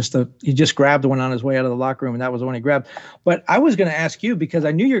said he just grabbed one on his way out of the locker room, and that was the one he grabbed. But I was going to ask you, because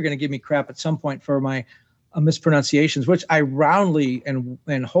I knew you were going to give me crap at some point for my mispronunciations, which I roundly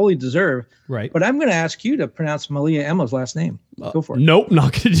and wholly deserve. Right. But I'm going to ask you to pronounce Malia Emma's last name. Go for it. Nope,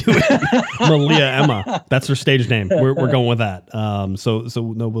 not going to do it. Malia Emma. That's her stage name. We're going with that. So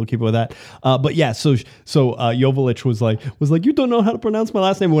no, we'll keep it with that. But yeah, so Joveljic was like, you don't know how to pronounce my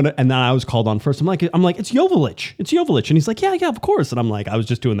last name, and then I was called on first. I'm like, it's Joveljic. It's Joveljic, and he's like, yeah, of course. And I'm like, I was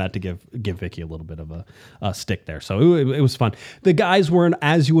just doing that to give Vicky a little bit of a stick there. So it was fun. The guys weren't,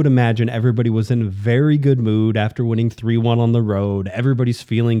 as you would imagine, everybody was in a very good mood after winning 3-1 on the road. Everybody's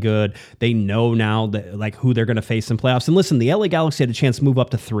feeling good. They know now that like who they're going to face in playoffs. And listen, the LA Galaxy had a chance to move up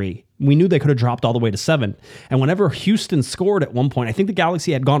to 3. We knew they could have dropped all the way to 7. And whenever Houston scored at one point, I think the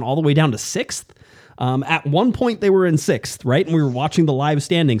Galaxy had gone all the way down to 6th. At one point, they were in 6th, right? And we were watching the live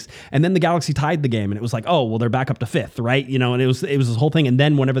standings. And then the Galaxy tied the game. And it was like, oh, well, they're back up to 5th, right? You know, and it was this whole thing. And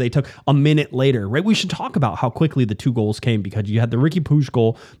then whenever they took a minute later, right? We should talk about how quickly the 2 goals came, because you had the Ricky Puig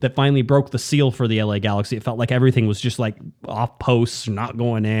goal that finally broke the seal for the LA Galaxy. It felt like everything was just like off posts, not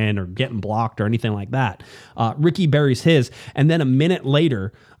going in or getting blocked or anything like that. Ricky buries his. And then a minute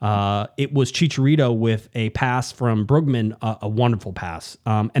later, it was Chicharito with a pass from Brugman, a wonderful pass.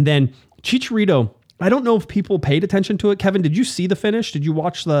 And then Chicharito, I don't know if people paid attention to it. Kevin, did you see the finish? Did you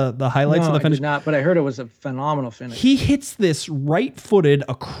watch the highlights of the finish? No, I did not, but I heard it was a phenomenal finish. He hits this right-footed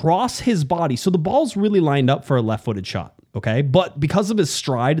across his body. So the ball's really lined up for a left-footed shot, okay? But because of his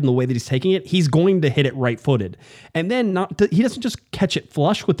stride and the way that he's taking it, he's going to hit it right-footed. And then he doesn't just catch it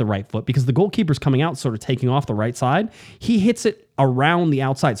flush with the right foot, because the goalkeeper's coming out sort of taking off the right side. He hits it around the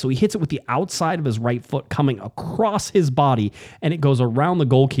outside. So he hits it with the outside of his right foot coming across his body, and it goes around the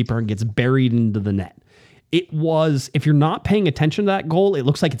goalkeeper and gets buried into the net. It was, if you're not paying attention to that goal, it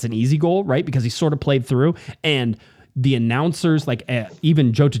looks like it's an easy goal, right? Because he sort of played through, and the announcers, like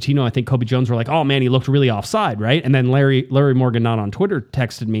even Joe Tutino, I think Kobe Jones, were like, oh man, he looked really offside, right? And then Larry Morgan, not on Twitter,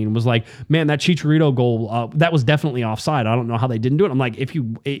 texted me and was like, man, that Chicharito goal, that was definitely offside. I don't know how they didn't do it. I'm like,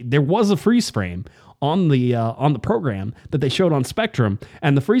 there was a freeze frame on the program that they showed on Spectrum,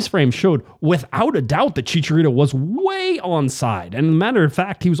 and the freeze frame showed without a doubt that Chicharito was way onside. And as a matter of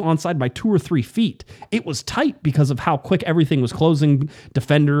fact, he was onside by 2 or 3 feet. It was tight because of how quick everything was closing,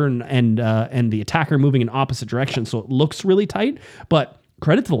 defender and the attacker moving in opposite directions. So it looks really tight, but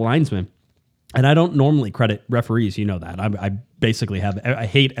credit to the linesman. And I don't normally credit referees, you know that. I basically I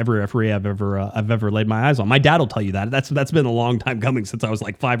hate every referee I've ever laid my eyes on. My dad will tell you that. That's been a long time coming, since I was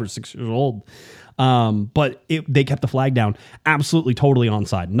like 5 or 6 years old. But they kept the flag down, absolutely, totally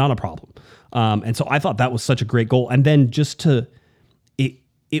onside, not a problem. And so I thought that was such a great goal. And then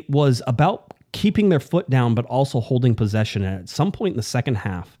it was about keeping their foot down, but also holding possession. And at some point in the second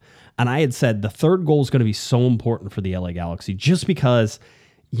half, and I had said the third goal is going to be so important for the LA Galaxy, just because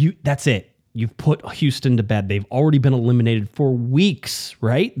that's it. You've put Houston to bed. They've already been eliminated for weeks,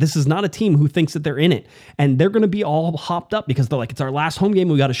 right? This is not a team who thinks that they're in it. And they're going to be all hopped up because they're like, it's our last home game.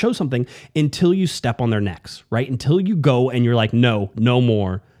 We got to show something, until you step on their necks, right? Until you go and you're like, no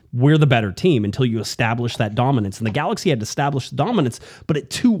more. We're the better team, until you establish that dominance. And the Galaxy had to establish the dominance, but at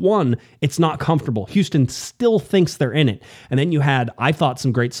 2-1, it's not comfortable. Houston still thinks they're in it. And then you had, I thought,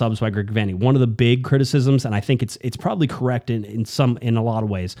 some great subs by Greg Vanney. One of the big criticisms, and I think it's probably correct in a lot of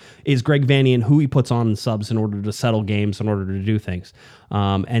ways, is Greg Vanney and who he puts on subs in order to settle games, in order to do things.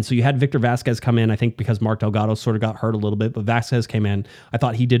 And so you had Victor Vasquez come in, I think because Mark Delgado sort of got hurt a little bit, but Vasquez came in. I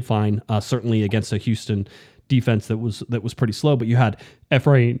thought he did fine, certainly against a Houston defense that was pretty slow. But you had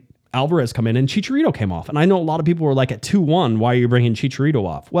Efrain Alvarez come in, and Chicharito came off. And I know a lot of people were like, at 2-1, why are you bringing Chicharito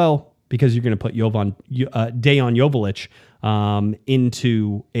off? Well, because you're going to put Dayon Joveljic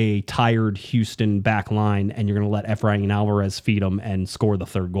into a tired Houston back line, and you're going to let Efrain Alvarez feed him and score the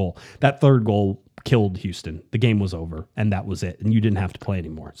third goal. That third goal killed Houston. The game was over, and that was it, and you didn't have to play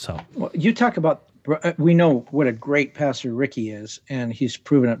anymore. So, well, you talk about, we know what a great passer Ricky is, and he's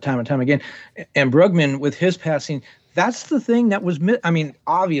proven it time and time again. And Brugman, with his passing, that's the thing that was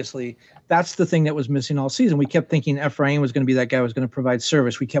obviously, that's the thing that was missing all season. We kept thinking Efrain was going to be that guy who was going to provide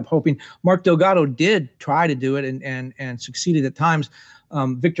service. We kept hoping. Mark Delgado did try to do it and succeeded at times.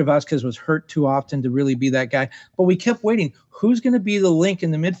 Victor Vasquez was hurt too often to really be that guy. But we kept waiting. Who's going to be the link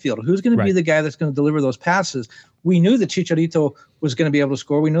in the midfield? Who's going to be the guy that's going to deliver those passes? We knew that Chicharito was going to be able to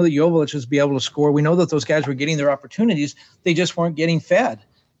score. We knew that Joveljic was be able to score. We know that those guys were getting their opportunities. They just weren't getting fed.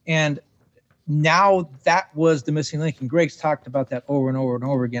 And now that was the missing link. And Greg's talked about that over and over and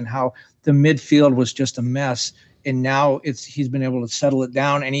over again, how the midfield was just a mess. And now he's been able to settle it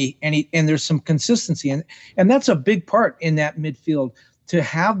down, and there's some consistency. And that's a big part in that midfield, to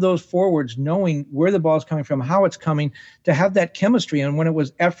have those forwards knowing where the ball is coming from, how it's coming, to have that chemistry. And when it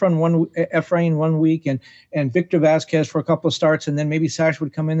was Efrain 1 week and Victor Vasquez for a couple of starts, and then maybe Sash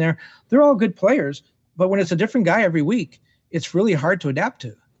would come in there, they're all good players. But when it's a different guy every week, it's really hard to adapt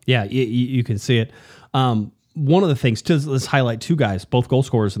to. Yeah, you can see it. One of the things, let's highlight two guys, both goal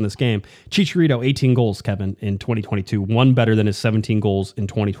scorers in this game. Chicharito, 18 goals, Kevin, in 2022, one better than his 17 goals in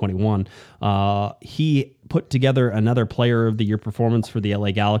 2021. He put together another Player of the Year performance for the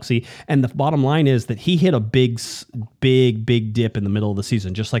LA Galaxy, and the bottom line is that he hit a big dip in the middle of the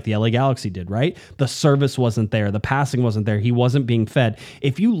season, just like the LA Galaxy did, right? The service wasn't there, the passing wasn't there, he wasn't being fed.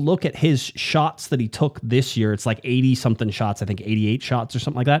 If you look at his shots that he took this year, it's like 80-something shots, I think 88 shots or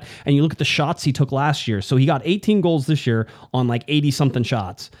something like that, and you look at the shots he took last year, so he got 18 goals this year on like 80-something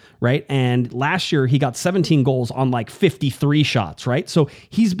shots, right? And last year he got 17 goals on like 53 shots, right? So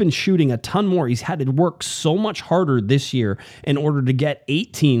he's been shooting a ton more. He's had to work so much harder this year in order to get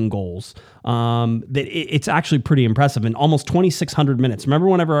 18 goals. That it's actually pretty impressive, and almost 2,600 minutes. Remember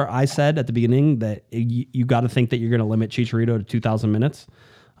whenever I said at the beginning that you got to think that you're going to limit Chicharito to 2,000 minutes?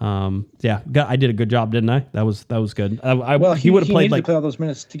 Yeah, I did a good job, didn't I? That was good. He would have played to play all those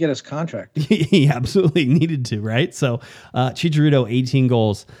minutes to get his contract. He absolutely needed to, right? So Chicharito, 18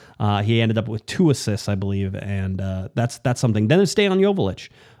 goals. He ended up with 2 assists, I believe, and that's something. Then it's Dejan Joveljic,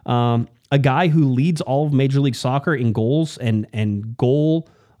 a guy who leads all of Major League Soccer in goals and goal.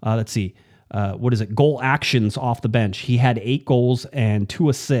 Goal actions off the bench. He had 8 goals and 2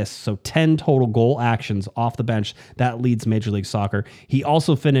 assists, so 10 total goal actions off the bench. That leads Major League Soccer. He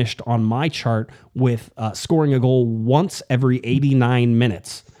also finished on my chart with scoring a goal once every 89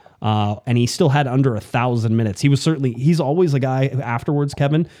 minutes. And he still had under 1,000 minutes. He's always a guy afterwards,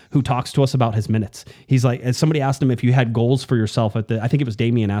 Kevin, who talks to us about his minutes. He's like, as somebody asked him if you had goals for yourself I think it was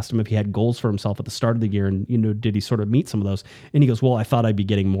Damien asked him if he had goals for himself at the start of the year, and did he sort of meet some of those? And he goes, well, I thought I'd be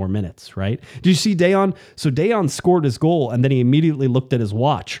getting more minutes, right? Did you see Dejan? So Dejan scored his goal, and then he immediately looked at his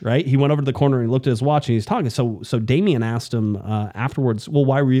watch, right? He went over to the corner and looked at his watch, and he's talking. So Damien asked him afterwards, well,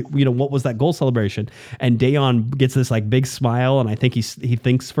 why were you, what was that goal celebration? And Dejan gets this like big smile, and I think he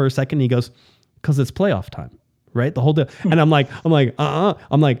thinks for a second, he goes, because it's playoff time, right? The whole deal. And I'm like,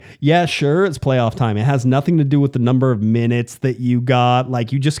 yeah, sure, it's playoff time. It has nothing to do with the number of minutes that you got.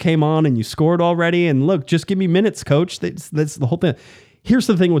 Like, you just came on and you scored already, and look, just give me minutes, coach. That's the whole thing. Here's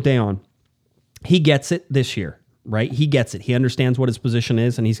the thing with Dejan. He gets it this year, right? He gets it. He understands what his position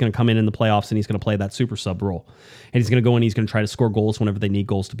is, and he's going to come in the playoffs, and he's going to play that super sub role. And he's going to go in, he's going to try to score goals whenever they need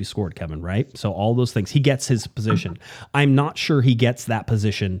goals to be scored, Kevin, right? So all those things. He gets his position. I'm not sure he gets that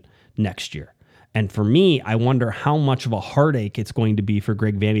position next year. And for me, I wonder how much of a heartache it's going to be for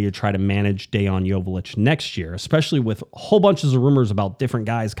Greg Vanney to try to manage Dejan Joveljic next year, especially with whole bunches of rumors about different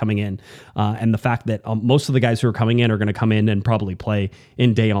guys coming in, and the fact that most of the guys who are coming in are going to come in and probably play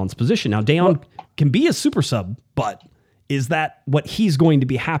in Dejan's position. Now, Dejan can be a super sub, but is that what he's going to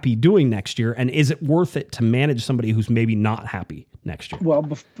be happy doing next year? And is it worth it to manage somebody who's maybe not happy next year? Well,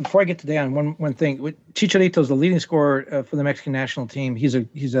 before I get to Dejan, one thing. Chicharito's the leading scorer for the Mexican national team. He's a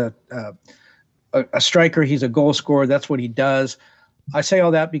striker. He's a goal scorer. That's what he does. I say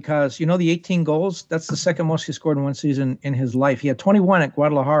all that because, the 18 goals, that's the second most he scored in one season in his life. He had 21 at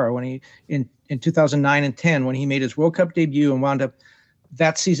Guadalajara when he in 2009 and 10 when he made his World Cup debut and wound up.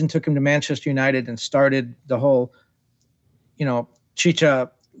 That season took him to Manchester United and started the whole,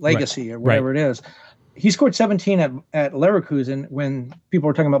 Chicha legacy or whatever it is. He scored 17 at Leverkusen when people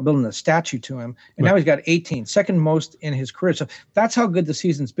were talking about building a statue to him, and now he's got 18, second most in his career. So that's how good the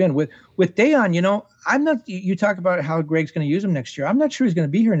season's been. With Dejan, I'm not. You talk about how Greg's going to use him next year. I'm not sure he's going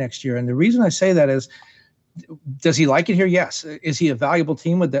to be here next year, and the reason I say that is, does he like it here? Yes. Is he a valuable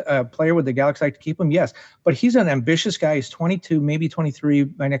team with the player? Would the Galaxy like to keep him? Yes. But he's an ambitious guy. He's 22, maybe 23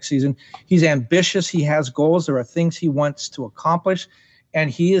 by next season. He's ambitious. He has goals. There are things he wants to accomplish. And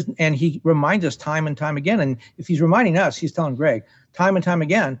he reminds us time and time again. And if he's reminding us, he's telling Greg time and time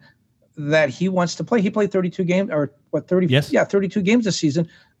again that he wants to play. He played 32 games, or what, 30? Yes. Yeah, 32 games this season,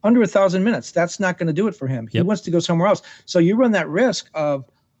 under 1,000 minutes. That's not going to do it for him. He wants to go somewhere else. So you run that risk of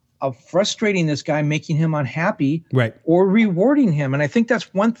frustrating this guy, making him unhappy, right, or rewarding him. And I think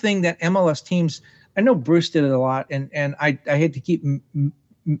that's one thing that MLS teams, I know Bruce did it a lot, and I hate to keep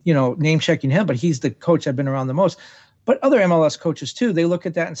name checking him, but he's the coach I've been around the most. But other MLS coaches too, they look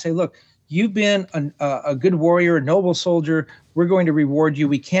at that and say, look, you've been a good warrior, a noble soldier. We're going to reward you.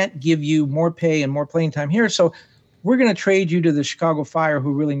 We can't give you more pay and more playing time here, so we're going to trade you to the Chicago Fire,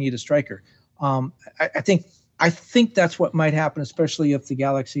 who really need a striker. I think that's what might happen, especially if the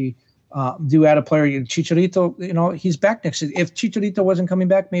Galaxy do add a player. Chicharito, he's back next season. If Chicharito wasn't coming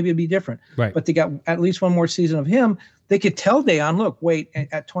back, maybe it'd be different. Right. But they got at least one more season of him. They could tell Dejan, look, wait,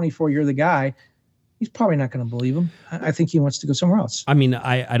 at 24, you're the guy. He's probably not going to believe him. I think he wants to go somewhere else. I mean,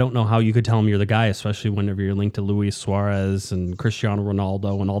 I don't know how you could tell him you're the guy, especially whenever you're linked to Luis Suarez and Cristiano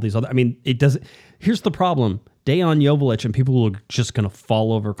Ronaldo and all these other. I mean, it doesn't. Here's the problem. Dejan Joveljic, and people are just going to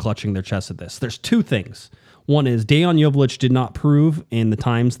fall over clutching their chest at this. There's two things. One is Dejan Joveljic did not prove in the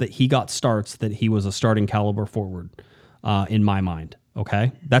times that he got starts that he was a starting caliber forward, in my mind.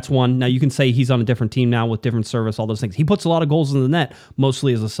 Okay, that's one. Now you can say he's on a different team now with different service, all those things. He puts a lot of goals in the net,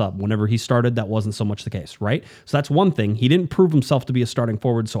 mostly as a sub. Whenever he started, that wasn't so much the case, right? So that's one thing. He didn't prove himself to be a starting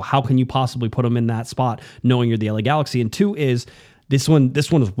forward, so how can you possibly put him in that spot knowing you're the LA Galaxy? And two is, this one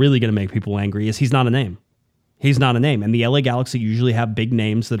is really going to make people angry, is he's not a name. He's not a name. And the LA Galaxy usually have big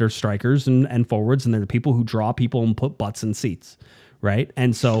names that are strikers and forwards, and they're the people who draw people and put butts in seats, right?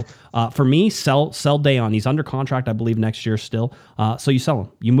 And so for me, sell Dejan. He's under contract, I believe, next year still. So you sell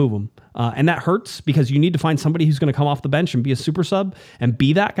him, you move him. And that hurts because you need to find somebody who's going to come off the bench and be a super sub and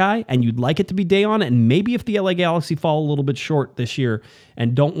be that guy. And you'd like it to be Dejan. And maybe if the LA Galaxy fall a little bit short this year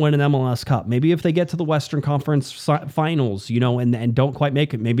and don't win an MLS Cup, maybe if they get to the Western Conference Finals, and don't quite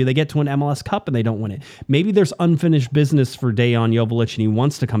make it, maybe they get to an MLS Cup and they don't win it. Maybe there's unfinished business for Dejan Joveljic and he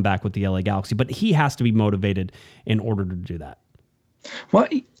wants to come back with the LA Galaxy, but he has to be motivated in order to do that. Well,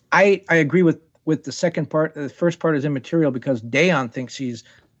 I agree with the second part. The first part is immaterial because Dejan thinks he's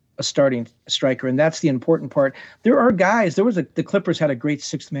a starting striker, and that's the important part. There are guys. The Clippers had a great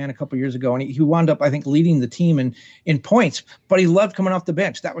sixth man a couple years ago, and he wound up, I think, leading the team in points. But he loved coming off the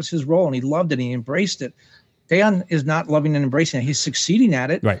bench. That was his role, and he loved it. And he embraced it. Dejan is not loving and embracing it. He's succeeding at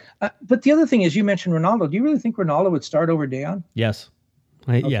it. Right. But the other thing is, you mentioned Ronaldo. Do you really think Ronaldo would start over Dejan? Yes.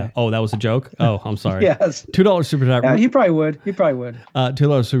 Yeah. Oh, that was a joke? Oh, I'm sorry. Yes. $2 super chat. Yeah, he probably would.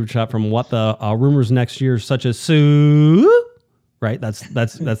 $2 super chat from what the rumors next year, such as Sue. Right. That's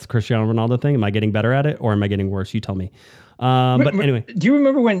the Cristiano Ronaldo thing. Am I getting better at it or am I getting worse? You tell me. But anyway, do you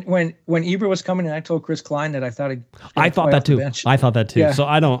remember when Ibra was coming and I told Chris Klein that I thought that too. I thought that too. Yeah. So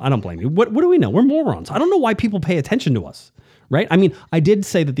I don't blame you. What do we know? We're morons. I don't know why people pay attention to us. Right? I mean, I did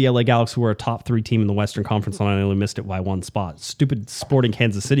say that the LA Galaxy were a top 3 team in the Western Conference, and I only missed it by one spot. Stupid Sporting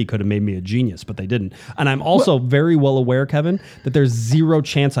Kansas City could have made me a genius, but they didn't. And I'm also very well aware, Kevin, that there's zero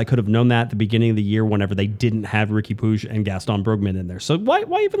chance I could have known that at the beginning of the year whenever they didn't have Ricky Puig and Gaston Brugman in there. So why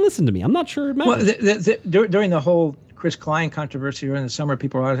even listen to me? I'm not sure it matters. Well, during the whole Chris Klein controversy during the summer,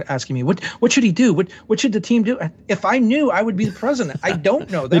 people were asking me, what should he do? What should the team do? If I knew, I would be the president. I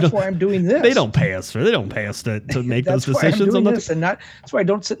don't know. That's why I'm doing this. They don't pay us to make those decisions. That's why I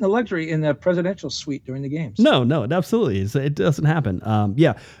don't sit in the presidential suite during the games. No, it absolutely is. It doesn't happen.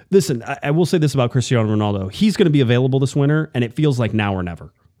 Yeah. Listen, I will say this about Cristiano Ronaldo. He's going to be available this winter, and it feels like now or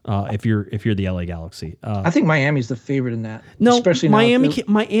never. If you're the LA Galaxy, I think Miami's the favorite in that. No, especially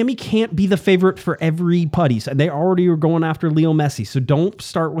Miami can't be the favorite for everybody. So they already are going after Leo Messi. So don't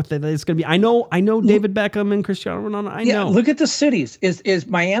start with that. It's going to be. I know. David Beckham and Cristiano Ronaldo. I know. Look at the cities. Is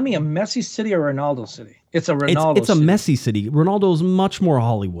Miami a Messi city or Ronaldo city? It's a Ronaldo. It's a Messi city. Ronaldo is much more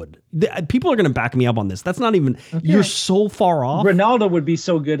Hollywood. People are going to back me up on this. That's not even. Okay. You're so far off. Ronaldo would be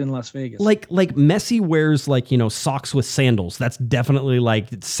so good in Las Vegas. Like Messi wears socks with sandals. That's definitely like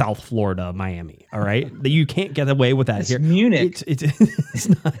South Florida, Miami. All right, you can't get away with that it's here. Munich. It's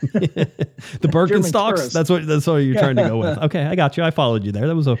not the Birkenstocks. That's what you're trying to go with. Okay, I got you. I followed you there.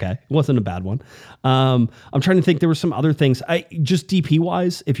 That was okay. It wasn't a bad one. I'm trying to think. There were some other things. Just DP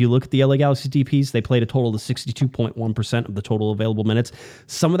wise, if you look at the LA Galaxy DPs, they played a total of 62.1% of the total available minutes.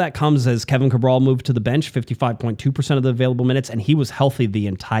 Some of that comes as Kevin Cabral moved to the bench, 55.2% of the available minutes, and he was healthy the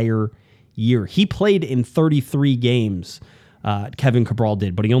entire year. He played in 33 games, Kevin Cabral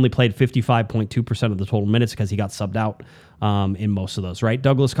did, but he only played 55.2% of the total minutes because he got subbed out in most of those, right?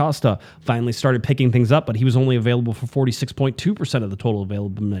 Douglas Costa finally started picking things up, but he was only available for 46.2% of the total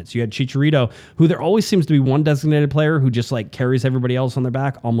available minutes. You had Chicharito, who there always seems to be one designated player who just like carries everybody else on their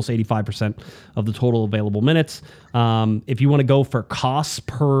back, almost 85% of the total available minutes. If you want to go for costs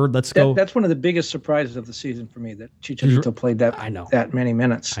per, go. That's one of the biggest surprises of the season for me, that Chicharito played that many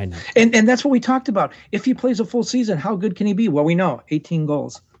minutes. I know. And that's what we talked about. If he plays a full season, how good can he be? Well, we know 18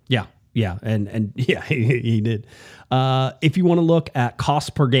 goals. Yeah. Yeah. And yeah, he did. If you want to look at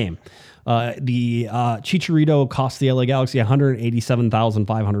cost per game, the Chicharito cost the LA Galaxy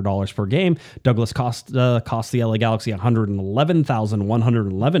 $187,500 per game. Douglas cost the LA Galaxy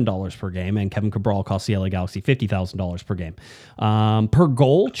 $111,111 per game, and Kevin Cabral cost the LA Galaxy $50,000 per game. Per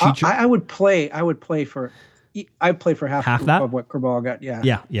goal, I'd play for half that of what Cabral got.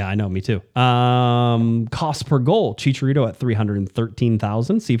 Yeah. Yeah. I know. Me too. Cost per goal, Chicharito at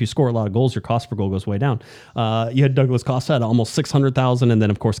 $313,000. See, if you score a lot of goals, your cost per goal goes way down. You had Douglas Costa at almost $600,000, and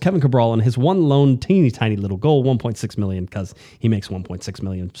then of course Kevin Cabral and his one lone teeny tiny little goal, $1.6 million, because he makes $1.6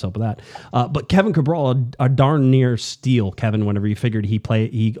 million. So for that, but Kevin Cabral, a darn near steal. Kevin, whenever you figured he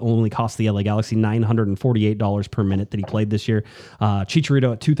only cost the LA Galaxy $948 per minute that he played this year.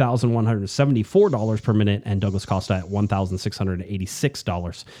 Chicharito at $2,174 per minute, and Douglas Costa at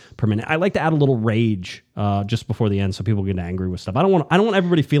 $1,686 per minute. I like to add a little rage just before the end, so people get angry with stuff. I don't want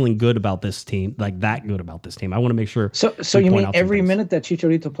everybody feeling good about this team, like that good about this team. I want to make sure. So you mean every minute that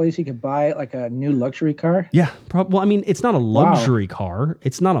Chicharito plays, he could buy like a new luxury car? Yeah, well, I mean, it's not a luxury car.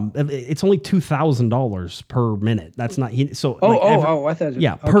 It's not it's only $2,000 per minute. That's not I thought.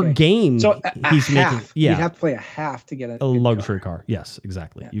 Per game. So he's making. Yeah, you'd have to play a half to get a luxury car. Yes,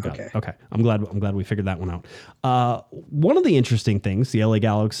 exactly. You got it. Okay, I'm glad we figured that one out. One of the interesting things, the LA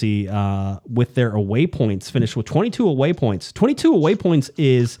Galaxy with their away points finished with 22 away points. 22 away points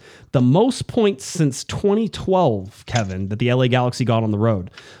is the most points since 2012, Kevin, that the LA Galaxy got on the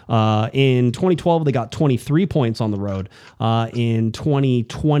road. In 2012, they got 23 points on the road. In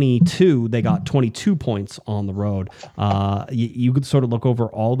 2022, they got 22 points on the road. You could sort of look over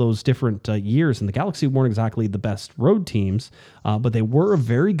all those different years, and the Galaxy weren't exactly the best road teams, but they were a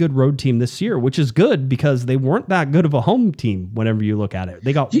very good road team this year, which is good because they weren't that good of a home team whenever you look at it.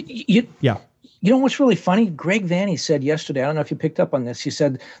 They got... Yeah. You know what's really funny? Greg Vanney said yesterday, I don't know if you picked up on this, he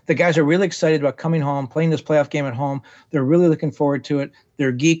said the guys are really excited about coming home, playing this playoff game at home. They're really looking forward to it.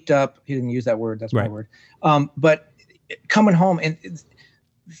 They're geeked up. He didn't use that word. That's my word. But coming home, and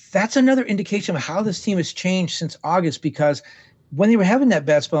that's another indication of how this team has changed since August, because when they were having that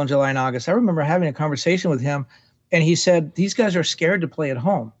bad spell in July and August, I remember having a conversation with him, and he said these guys are scared to play at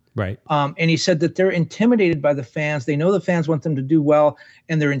home. Right. And he said that they're intimidated by the fans. They know the fans want them to do well,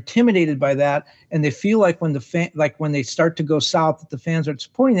 and they're intimidated by that. And they feel like when when they start to go south, that the fans are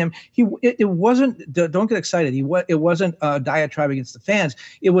supporting them. It wasn't. Don't get excited. It wasn't a diatribe against the fans.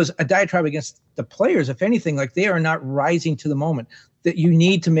 It was a diatribe against the players. If anything, like they are not rising to the moment. That you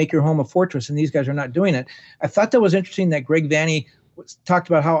need to make your home a fortress, and these guys are not doing it. I thought that was interesting that Greg Vanney talked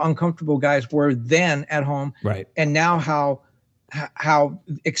about how uncomfortable guys were then at home, right, and now how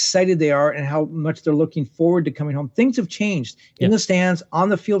excited they are and how much they're looking forward to coming home. Things have changed in the stands, on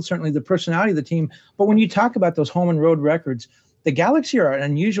the field, certainly the personality of the team. But when you talk about those home and road records, the Galaxy are an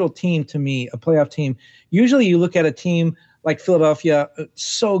unusual team to me, a playoff team. Usually you look at a team like Philadelphia,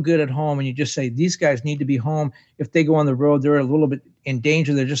 so good at home, and you just say, these guys need to be home. If they go on the road, they're a little bit in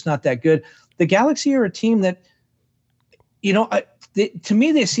danger. They're just not that good. The Galaxy are a team that, to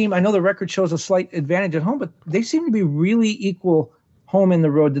me, they seem, I know the record shows a slight advantage at home, but they seem to be really equal home and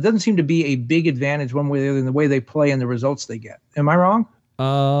the road. There doesn't seem to be a big advantage one way or the other in the way they play and the results they get. Am I wrong?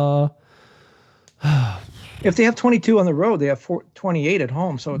 If they have 22 on the road, they have 28 at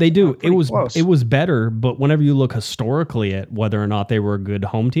home. So they do. It was close. It was better, but whenever you look historically at whether or not they were a good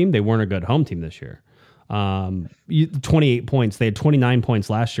home team, they weren't a good home team this year. 28 points. They had 29 points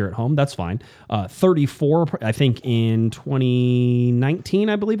last year at home. That's fine. 34, I think, in 2019,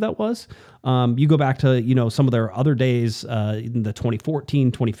 I believe that was. You go back to, some of their other days, in the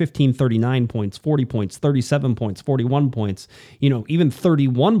 2014, 2015, 39 points, 40 points, 37 points, 41 points, even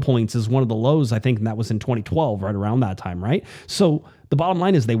 31 points is one of the lows, I think, and that was in 2012, right around that time, right? So the bottom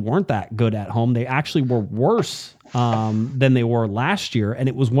line is they weren't that good at home. They actually were worse than they were last year, and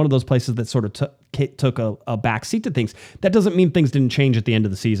it was one of those places that sort of took a back seat to things. That doesn't mean things didn't change at the end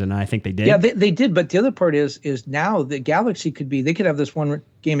of the season, and I think they did. Yeah, they did, but the other part is now the Galaxy they could have this one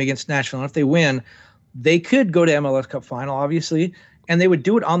game against Nashville, and if they win, they could go to MLS Cup final, obviously, and they would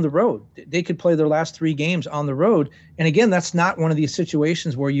do it on the road. They could play their last 3 games on the road, and again, that's not one of these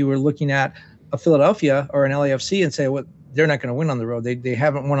situations where you were looking at a Philadelphia or an LAFC and say, well, they're not going to win on the road. They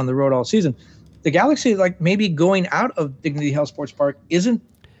haven't won on the road all season. the Galaxy, like maybe going out of Dignity Health Sports Park isn't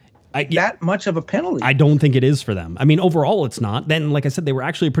that much of a penalty. I don't think it is for them. I mean, overall, it's not. Then, like I said, they were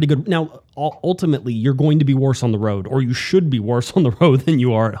actually pretty good. Now, ultimately, you're going to be worse on the road, or you should be worse on the road than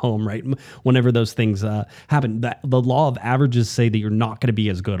you are at home, right? Whenever those things happen. The law of averages say that you're not going to be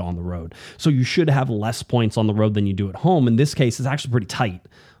as good on the road. So you should have less points on the road than you do at home. In this case, it's actually pretty tight.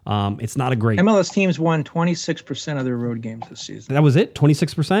 It's not a great... MLS teams won 26% of their road games this season. That was it?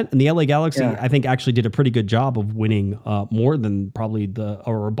 26%? And the LA Galaxy, I think, actually did a pretty good job of winning more than probably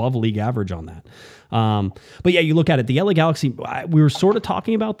or above league average on that. But yeah, you look at it, the LA Galaxy, we were sort of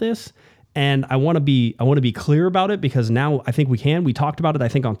talking about this, and I want to be clear about it, because now I think we can. We talked about it, I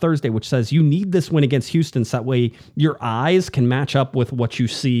think, on Thursday, which says you need this win against Houston so that way your eyes can match up with what you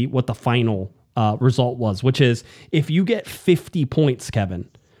see, what the final result was, which is if you get 50 points, Kevin,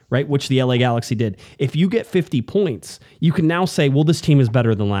 right, which the LA Galaxy did. If you get 50 points, you can now say, well, this team is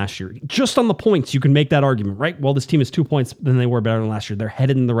better than last year. Just on the points, you can make that argument, right? Well, this team is 2 points than they were better than last year. They're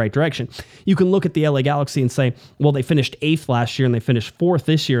headed in the right direction. You can look at the LA Galaxy and say, well, they finished 8th last year and they finished 4th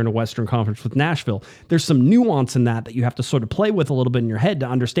this year in a Western Conference with Nashville. There's some nuance in that you have to sort of play with a little bit in your head to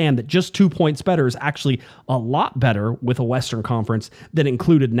understand that just 2 points better is actually a lot better with a Western Conference that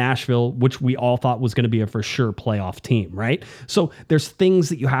included Nashville, which we all thought was going to be a for sure playoff team, right? So there's things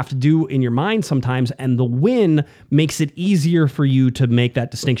that you have to do in your mind sometimes, and the win makes it easier for you to make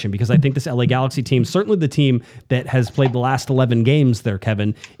that distinction, because I think this LA Galaxy team, certainly the team that has played the last 11 games there,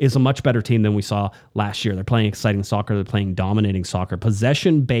 Kevin, is a much better team than we saw last year. They're playing exciting soccer. They're playing dominating soccer,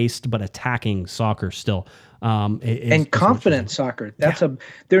 possession-based but attacking soccer still. And confident soccer.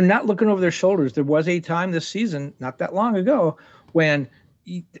 They're not looking over their shoulders. There was a time this season, not that long ago, when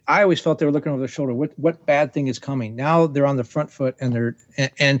I always felt they were looking over their shoulder. What bad thing is coming? Now they're on the front foot, and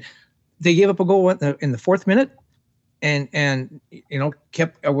they gave up a goal in the 4th minute, and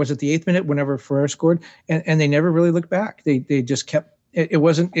kept. Or was it the 8th minute? Whenever Ferreira scored, and they never really looked back. They just kept. It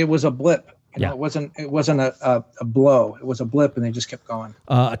was a blip. It wasn't a blow. It was a blip, and they just kept going.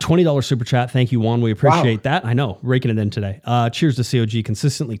 A $20 super chat. Thank you, Juan. We appreciate that. I know, raking it in today. Cheers to COG.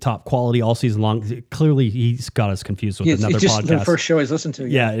 Consistently top quality all season long. Clearly, he's got us confused with another it's just podcast. The first show he's listened to.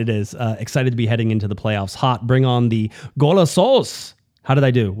 Yeah, it is. Excited to be heading into the playoffs. Hot. Bring on the Golasos. How did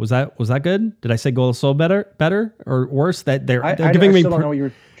I do? Was that good? Did I say Golasso better or worse? That they're giving me. I still don't know what you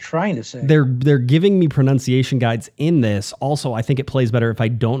were trying to say. They're giving me pronunciation guides in this. Also, I think it plays better if I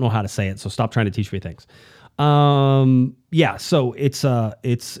don't know how to say it. So stop trying to teach me things. Yeah. So it's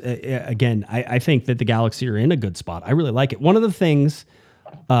again. I think that the Galaxy are in a good spot. I really like it. One of the things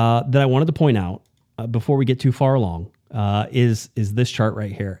that I wanted to point out before we get too far along. Is this chart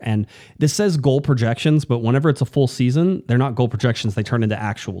right here. And this says goal projections, but whenever it's a full season, they're not goal projections. They turn into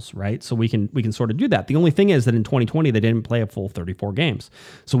actuals, right? So we can sort of do that. The only thing is that in 2020, they didn't play a full 34 games.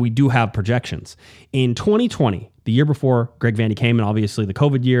 So we do have projections. In 2020, the year before Greg Vanney came, and obviously the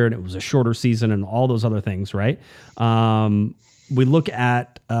COVID year, and it was a shorter season and all those other things, right? We look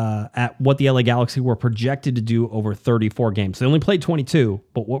at what the LA Galaxy were projected to do over 34 games. They only played 22,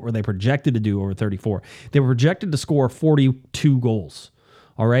 but what were they projected to do over 34? They were projected to score 42 goals.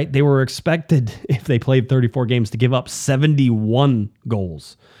 All right. They were expected, if they played 34 games, to give up 71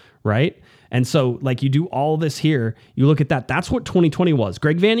 goals. Right. And so, like, you do all this here, you look at that. That's what 2020 was.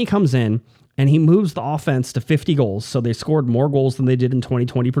 Greg Vanney comes in, and he moves the offense to 50 goals. So they scored more goals than they did in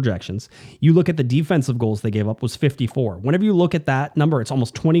 2020 projections. You look at the defensive goals they gave up was 54. Whenever you look at that number, it's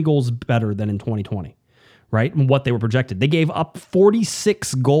almost 20 goals better than in 2020, right? And what they were projected. They gave up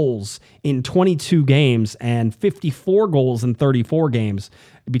 46 goals in 22 games and 54 goals in 34 games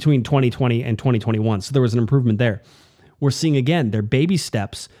between 2020 and 2021. So there was an improvement there. We're seeing, again, they're baby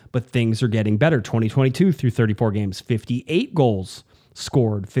steps, but things are getting better. 2022 through 34 games, 58 goals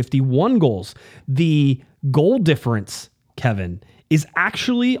scored, 51 goals. The goal difference, Kevin, is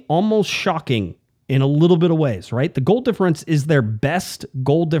actually almost shocking in a little bit of ways, right? The goal difference is their best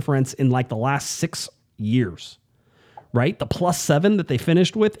goal difference in like the last 6 years, right? The +7 that they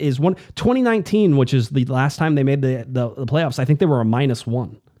finished with is 2019, which is the last time they made the playoffs. I think they were a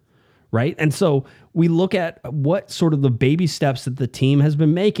 -1, right? And so we look at what sort of the baby steps that the team has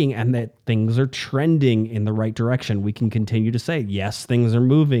been making and that things are trending in the right direction. We can continue to say, yes, things are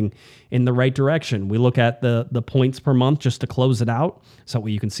moving in the right direction. We look at the points per month just to close it out. So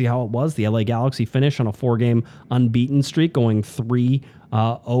you can see how it was. The LA Galaxy finished on a 4-game unbeaten streak, going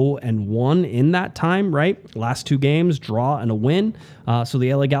 3-0-1 in that time, right? Last 2 games, draw and a win. So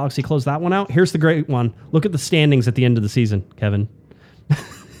the LA Galaxy closed that one out. Here's the great one. Look at the standings at the end of the season, Kevin.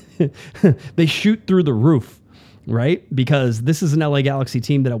 They shoot through the roof, right? Because this is an LA Galaxy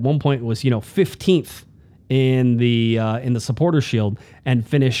team that at one point was, 15th in the Supporter Shield and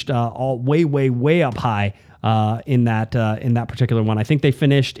finished all way up high in that particular one. I think they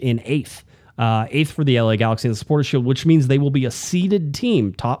finished in 8th. 8th for the LA Galaxy in the Supporter Shield, which means they will be a seeded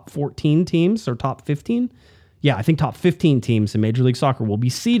team. Top 14 teams or top 15? Yeah, I think top 15 teams in Major League Soccer will be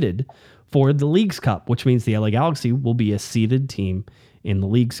seeded for the Leagues Cup, which means the LA Galaxy will be a seeded team in the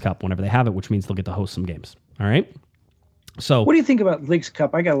Leagues Cup whenever they have it, which means they'll get to host some games. All right? So, what do you think about Leagues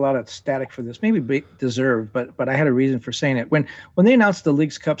Cup? I got a lot of static for this, maybe deserved, but I had a reason for saying it. When they announced the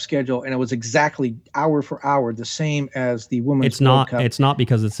Leagues Cup schedule and it was exactly hour for hour the same as the Women's World Cup. It's not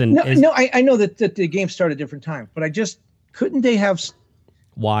because it's in. No, I know that the game started at different times, but I just couldn't they have.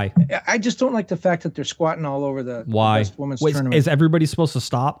 Why? I just don't like the fact that they're squatting all over the best women's tournament. Is everybody supposed to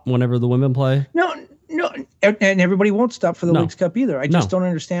stop whenever the women play? No, and everybody won't stop for the Leagues Cup either. I just don't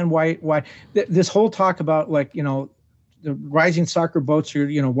understand why this whole talk about the rising soccer boats,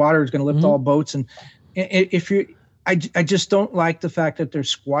 water is going to lift all boats. And if you're, I just don't like the fact that they're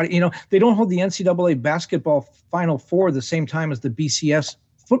squatting. They don't hold the NCAA basketball Final Four the same time as the BCS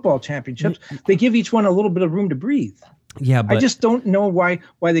football championships. They give each one a little bit of room to breathe. Yeah, but I just don't know why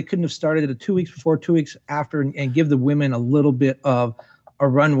they couldn't have started it 2 weeks before, 2 weeks after, and give the women a little bit of a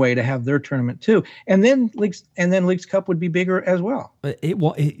runway to have their tournament too, and then Leagues Cup would be bigger as well.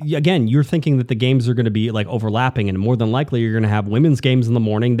 Again, you're thinking that the games are going to be like overlapping, and more than likely you're going to have women's games in the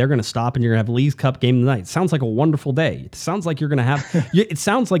morning. They're going to stop, and you're going to have Leagues Cup game tonight. It sounds like a wonderful day. It sounds like you're going to have. It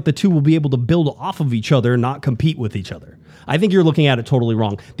sounds like the two will be able to build off of each other, not compete with each other. I think you're looking at it totally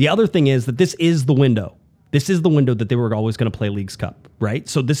wrong. The other thing is that this is the window. This is the window that they were always going to play Leagues Cup, right?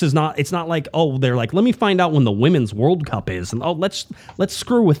 So this is not, it's not like, oh, they're like, let me find out when the Women's World Cup is, and let's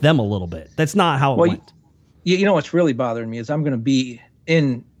screw with them a little bit. That's not how it went. You know what's really bothering me is I'm going to be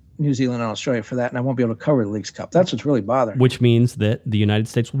in New Zealand and Australia for that, and I won't be able to cover the Leagues Cup. That's what's really bothering me. Which means that the United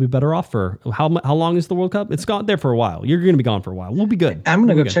States will be better off for, how long is the World Cup? It's gone there for a while. You're going to be gone for a while. We'll be good. I'm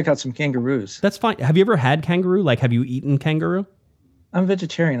going to go check out some kangaroos. That's fine. Have you ever had kangaroo? Like, have you eaten kangaroo? I'm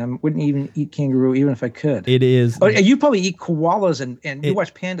vegetarian. I wouldn't even eat kangaroo, even if I could. It is. Oh, you probably eat koalas and you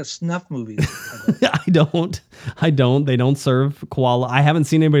watch panda snuff movies. I don't. They don't serve koala. I haven't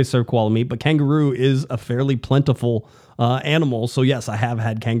seen anybody serve koala meat, but kangaroo is a fairly plentiful animal. So yes, I have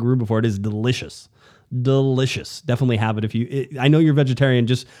had kangaroo before. It is delicious. Delicious. Definitely have it if you. I know you're vegetarian.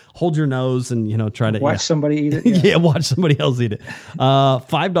 Just hold your nose and try to watch somebody eat it. Yeah, watch somebody else eat it.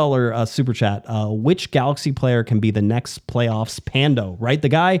 $5 super chat. Which Galaxy player can be the next playoffs Pando? Right, the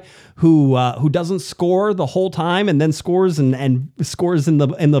guy who doesn't score the whole time and then scores and scores in the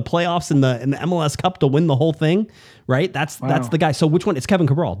playoffs in the MLS Cup to win the whole thing. Right, that's the guy. So which one? It's Kevin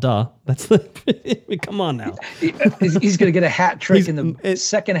Cabral. Duh. That's the. Come on now. He's going to get a hat trick in the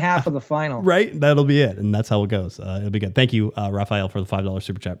second half of the final. Right, that'll be it, and that's how it goes. It'll be good. Thank you, Raphael, for the $5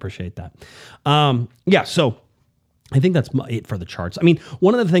 super chat. Appreciate that. So I think that's it for the charts. I mean,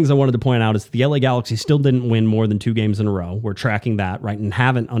 one of the things I wanted to point out is the LA Galaxy still didn't win more than 2 games in a row. We're tracking that, right, and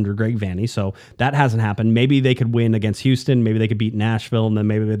haven't under Greg Vanney, so that hasn't happened. Maybe they could win against Houston. Maybe they could beat Nashville, and then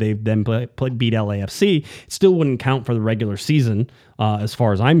maybe they beat LAFC. It still wouldn't count for the regular season as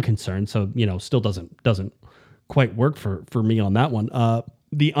far as I'm concerned, so, still doesn't quite work for me on that one.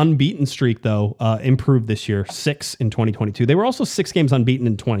 The unbeaten streak, though, improved this year, 6 in 2022. They were also 6 games unbeaten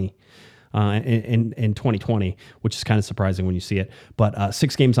in 2020, which is kind of surprising when you see it. But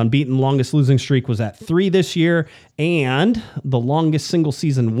 6 games unbeaten. Longest losing streak was at 3 this year, and the longest single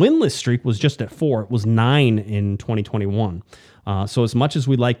season winless streak was just at 4. It was 9 in 2021. So as much as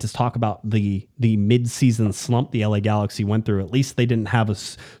we'd like to talk about the mid-season slump the LA Galaxy went through, at least they didn't have a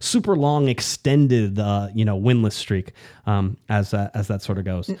super long extended winless streak as that sort of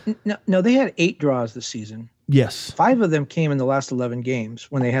goes. No, they had 8 draws this season. Yes. 5 of them came in the last 11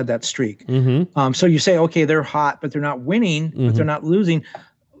 games when they had that streak. Mm-hmm. So you say, okay, they're hot, but they're not winning, but they're not losing.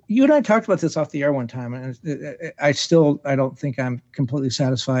 You and I talked about this off the air one time, and I don't think I'm completely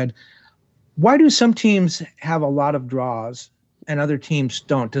satisfied. Why do some teams have a lot of draws and other teams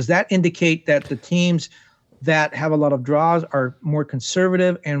don't? Does that indicate that the teams that have a lot of draws are more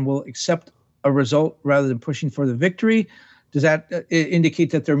conservative and will accept a result rather than pushing for the victory? Does that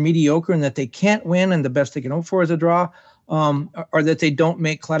indicate that they're mediocre and that they can't win and the best they can hope for is a draw? Or that they don't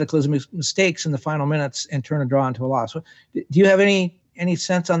make cataclysmic mistakes in the final minutes and turn a draw into a loss? Do you have any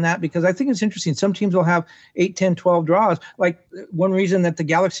sense on that? Because I think it's interesting. Some teams will have 8, 10, 12 draws. Like, one reason that the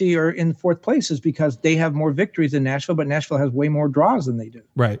Galaxy are in 4th place is because they have more victories than Nashville, but Nashville has way more draws than they do.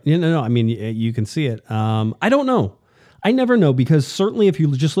 Right. I mean, you can see it. I don't know. I never know, because certainly if you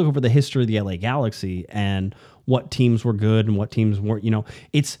just look over the history of the LA Galaxy and what teams were good and what teams weren't,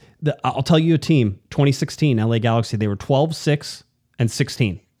 I'll tell you a team, 2016 LA Galaxy, they were 12, 6, and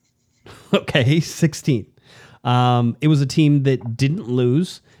 16. Okay, 16. It was a team that didn't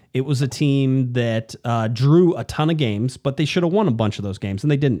lose. It was a team that drew a ton of games, but they should have won a bunch of those games, and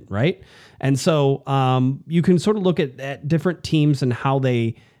they didn't, right? And so you can sort of look at different teams and how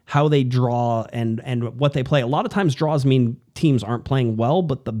they draw and what they play. A lot of times draws mean teams aren't playing well,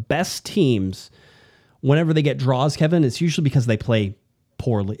 but the best teams, whenever they get draws, Kevin, it's usually because they play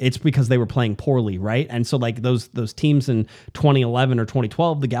poorly. It's because they were playing poorly, right? And so like those teams in 2011 or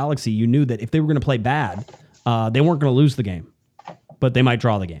 2012, the Galaxy, you knew that if they were going to play bad, they weren't going to lose the game, but they might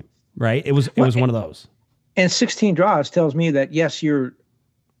draw the game, right? It was one of those. And 16 draws tells me that, yes, you're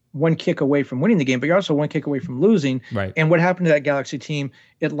one kick away from winning the game, but you're also one kick away from losing. Right. And what happened to that Galaxy team?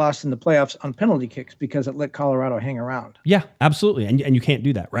 It lost in the playoffs on penalty kicks because it let Colorado hang around. Yeah, absolutely. And you can't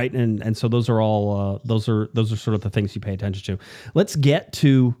do that, right? And so those are all those are sort of the things you pay attention to. Let's get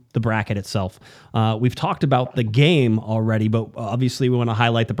to the bracket itself. We've talked about the game already, but obviously we want to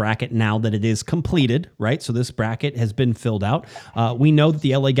highlight the bracket now that it is completed, right? So this bracket has been filled out. We know that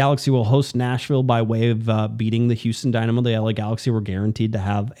the LA Galaxy will host Nashville by way of beating the Houston Dynamo. The LA Galaxy were guaranteed to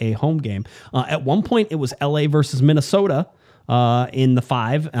have a home game. At one point, it was LA versus Minnesota in the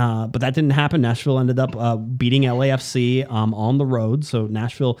 5, but that didn't happen. Nashville ended up beating LAFC on the road, so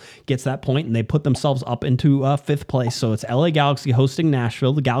Nashville gets that point, and they put themselves up into 5th place. So it's LA Galaxy hosting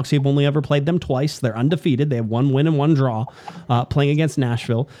Nashville. The Galaxy have only ever played them twice. They're undefeated. They have 1 win and 1 draw playing against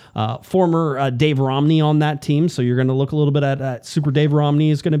Nashville. Former Dave Romney on that team, so you're going to look a little bit at Super Dave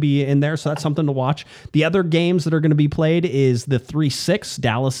Romney is going to be in there, so that's something to watch. The other games that are going to be played is the 3-6.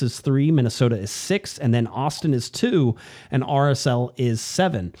 Dallas is 3, Minnesota is 6, and then Austin is 2, and RSL is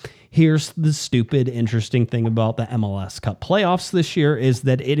 7. Here's the stupid, interesting thing about the MLS Cup playoffs this year is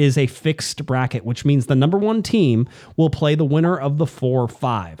that it is a fixed bracket, which means the number 1 team will play the winner of the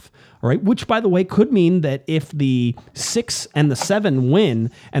 4-5. All right, which, by the way, could mean that if the 6 and the 7 win,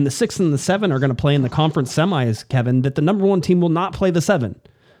 and the 6 and the 7 are going to play in the conference semis, Kevin, that the number 1 team will not play the 7.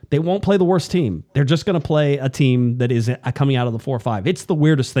 They won't play the worst team. They're just going to play a team that is coming out of the 4-5. It's the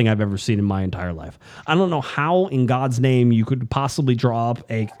weirdest thing I've ever seen in my entire life. I don't know how in God's name you could possibly draw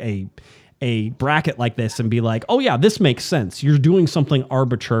up a bracket like this and be like, oh yeah, this makes sense. You're doing something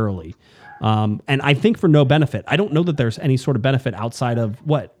arbitrarily. And I think for no benefit. I don't know that there's any sort of benefit outside of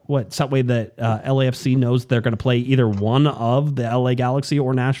what way that LAFC knows they're going to play either one of the LA Galaxy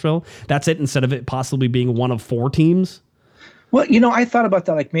or Nashville. That's it, instead of it possibly being one of 4 teams. Well, I thought about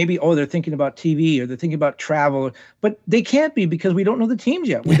that, like maybe, they're thinking about TV or they're thinking about travel, but they can't be because we don't know the teams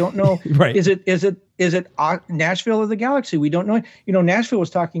yet. We don't know. Right. Is it Nashville or the Galaxy? We don't know. Nashville was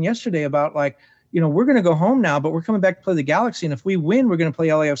talking yesterday about we're going to go home now, but we're coming back to play the Galaxy. And if we win, we're going to play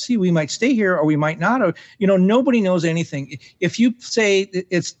LAFC. We might stay here or we might not. Or, nobody knows anything. If you say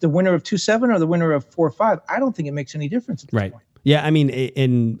it's the winner of 2-7 or the winner of 4-5, I don't think it makes any difference at this point. Yeah, I mean,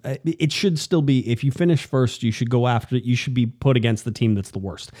 it should still be, if you finish first, you should go after it. You should be put against the team that's the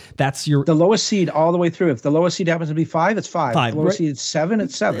worst. That's the lowest seed all the way through. If the lowest seed happens to be 5, it's 5. If the lowest seed is 7,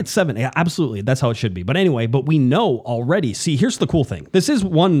 it's 7. It's 7. Yeah, absolutely. That's how it should be. But anyway, we know already. See, here's the cool thing. This is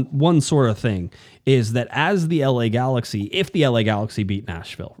one sort of thing, is that as the LA Galaxy, if the LA Galaxy beat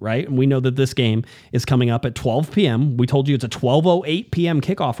Nashville, right? And we know that this game is coming up at 12 p.m. We told you it's a 12:08 p.m.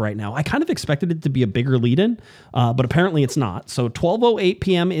 kickoff right now. I kind of expected it to be a bigger lead-in, but apparently it's not. So 12:08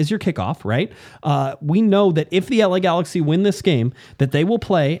 p.m. is your kickoff, right? We know that if the LA Galaxy win this game, that they will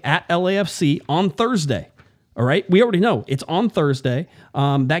play at LAFC on Thursday. All right. We already know it's on Thursday.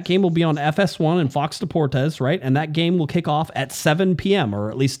 That game will be on FS1 and Fox Deportes, right? And that game will kick off at 7 p.m., or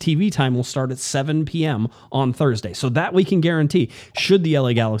at least TV time will start at 7 p.m. on Thursday. So that we can guarantee. Should the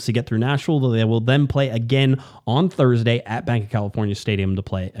LA Galaxy get through Nashville, they will then play again on Thursday at Banc of California Stadium to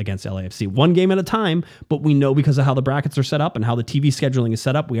play against LAFC. One game at a time, but we know because of how the brackets are set up and how the TV scheduling is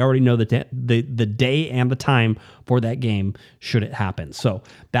set up, we already know the day and the time for that game should it happen. So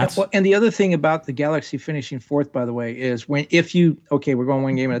that's... and the other thing about the Galaxy finishing 4th, by the way, is we're going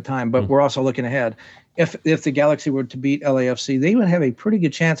one game at a time, but we're also looking ahead. If the Galaxy were to beat LAFC, they would have a pretty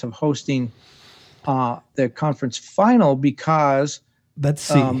good chance of hosting the conference final because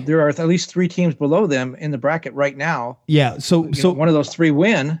there are at least 3 teams below them in the bracket right now. Yeah, so one of those 3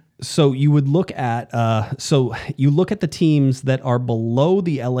 win. So you would look at the teams that are below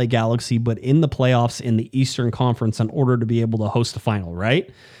the LA Galaxy but in the playoffs in the Eastern Conference in order to be able to host a final, right?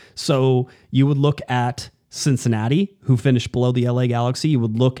 So you would look at Cincinnati, who finished below the LA Galaxy. You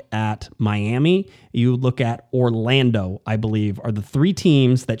would look at Miami. You would look at Orlando, I believe, are the 3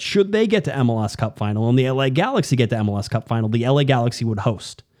 teams that, should they get to MLS Cup final and the LA Galaxy get to MLS Cup final, the LA Galaxy would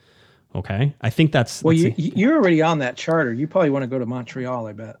host. Okay, I think that's well. You're already on that charter. You probably want to go to Montreal.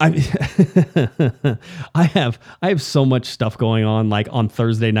 I bet. I have so much stuff going on. Like on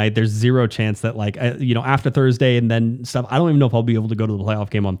Thursday night, there's zero chance that after Thursday and then stuff. I don't even know if I'll be able to go to the playoff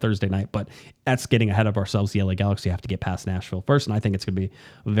game on Thursday night. But that's getting ahead of ourselves. The LA Galaxy have to get past Nashville first, and I think it's going to be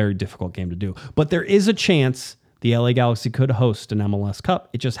a very difficult game to do. But there is a chance the LA Galaxy could host an MLS Cup.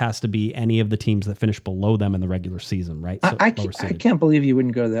 It just has to be any of the teams that finish below them in the regular season, right? So I can't believe you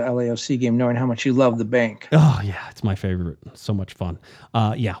wouldn't go to the LAFC game knowing how much you love the bank. Oh, yeah. It's my favorite. So much fun.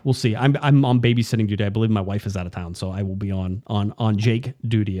 Yeah, we'll see. I'm on babysitting duty. I believe my wife is out of town, so I will be on Jake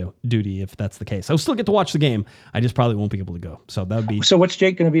duty if that's the case. I'll still get to watch the game. I just probably won't be able to go. So that would be... So what's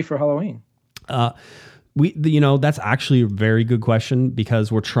Jake going to be for Halloween? That's actually a very good question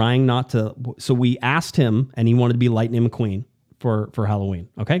because we're trying not to. So we asked him, and he wanted to be Lightning McQueen for Halloween.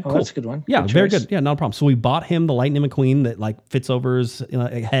 Okay, cool. That's a good one. Yeah, very good. Yeah, not a problem. So we bought him the Lightning McQueen that like fits over his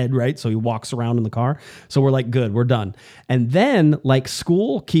head, right? So he walks around in the car. So we're like, good, we're done. And then like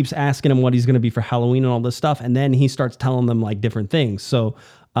school keeps asking him what he's going to be for Halloween and all this stuff, and then he starts telling them like different things. So.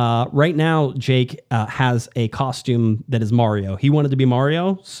 Right now, Jake has a costume that is Mario. He wanted to be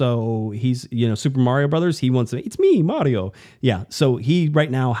Mario, so he's Super Mario Brothers. He wants to. It's me, Mario. Yeah. So he right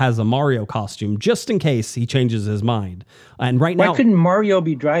now has a Mario costume just in case he changes his mind. And right now, why couldn't Mario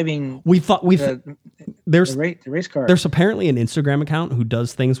be driving? There's the race car. There's apparently an Instagram account who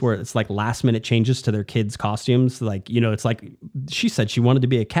does things where it's like last minute changes to their kids' costumes. Like it's like she said she wanted to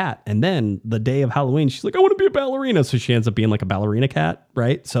be a cat, and then the day of Halloween she's like I want to be a ballerina, so she ends up being like a ballerina cat,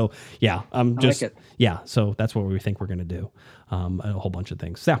 right? So yeah, just like it. Yeah, so that's what we think we're gonna do. A whole bunch of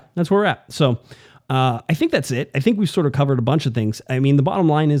things. Yeah, that's where we're at. So. I think that's it. I think we've sort of covered a bunch of things. I mean, the bottom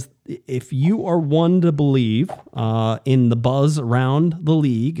line is if you are one to believe in the buzz around the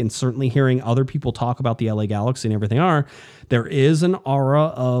league and certainly hearing other people talk about the LA Galaxy and everything there is an aura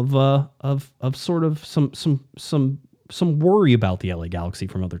of sort of some worry about the LA Galaxy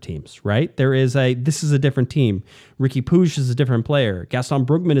from other teams, right? This is a different team. Ricky Puig is a different player. Gaston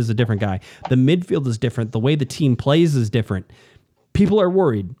Brugman is a different guy. The midfield is different. The way the team plays is different. People are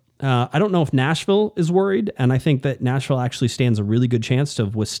worried. I don't know if Nashville is worried, and I think that Nashville actually stands a really good chance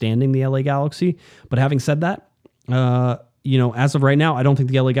of withstanding the LA Galaxy. But having said that, as of right now, I don't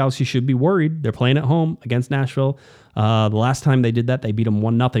think the LA Galaxy should be worried. They're playing at home against Nashville. The last time they did that, they beat them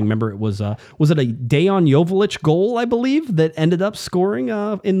 1-0. Remember, it was it a Dejan Joveljic goal, I believe, that ended up scoring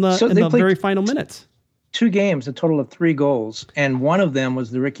in the very final minutes. 2 games, a total of 3 goals, and one of them was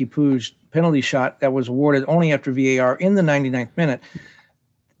the Ricky Puig penalty shot that was awarded only after VAR in the 99th minute.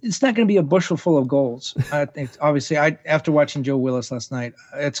 It's not going to be a bushel full of goals. I think, obviously, after watching Joe Willis last night,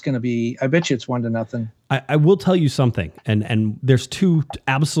 it's going to be. I bet you it's 1-0. I will tell you something, and there's 2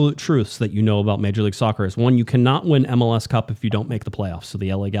 absolute truths that you know about Major League Soccer. Is one, you cannot win MLS Cup if you don't make the playoffs. So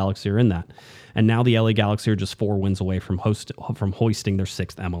the LA Galaxy are in that, and now the LA Galaxy are just 4 wins away from hoisting their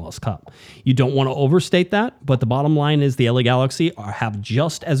 6th MLS Cup. You don't want to overstate that, but the bottom line is the LA Galaxy have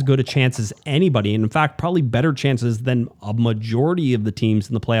just as good a chance as anybody, and in fact, probably better chances than a majority of the teams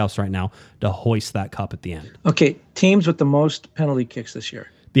in the playoffs right now to hoist that cup at the end. Okay, teams with the most penalty kicks this year.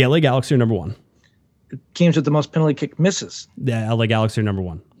 The LA Galaxy are number 1. Teams with the most penalty kick misses. The LA Galaxy are number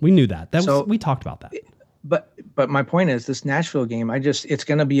 1. We knew that. We talked about that. But my point is this Nashville game, it's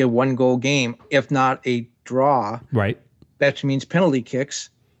going to be a 1-goal game, if not a draw. Right. That means penalty kicks.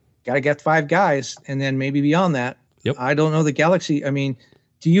 Got to get 5 guys, and then maybe beyond that. Yep. I don't know the Galaxy. I mean,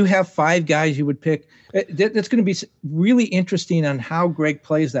 do you have 5 guys you would pick? That's going to be really interesting on how Greg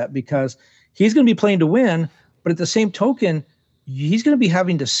plays that, because he's going to be playing to win, but at the same token, he's going to be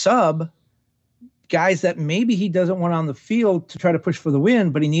having to sub guys that maybe he doesn't want on the field to try to push for the win,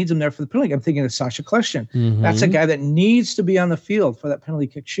 but he needs them there for the penalty. I'm thinking of Sasha Kljestan. Mm-hmm. That's a guy that needs to be on the field for that penalty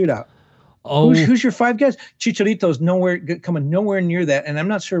kick shootout. Oh, who's your 5 guys? Chicharito's coming nowhere near that, and I'm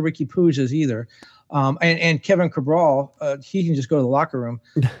not sure Ricky Puig is either. And Kevin Cabral, he can just go to the locker room.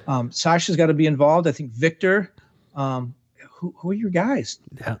 Sasha's got to be involved. I think Victor. Who are your guys?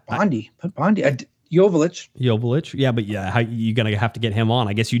 Yeah, Bondi. Put Bondi. Joveljic. Yeah, but how you're going to have to get him on.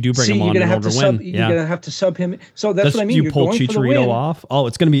 I guess you do bring him on in order to win. You're going to have to sub him. So that's what I mean. You pull Chicharito off. Oh,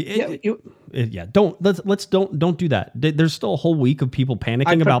 it's going to be. Don't do that. There's still a whole week of people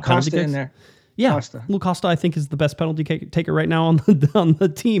panicking about penalty kicks. In there. Yeah, Luke Costa, I think, is the best penalty taker right now on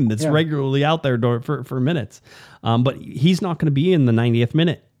the team that's regularly out there for minutes. But he's not going to be in the 90th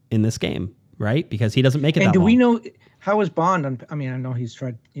minute in this game, right? Because he doesn't make it. And do we know how is Bond? I know he's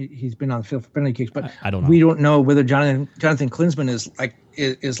been on the field for penalty kicks, but I don't know. We don't know whether Jonathan Klinsmann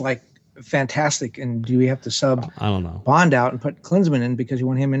is like fantastic. And do we have to sub I don't know. Bond out and put Klinsmann in because you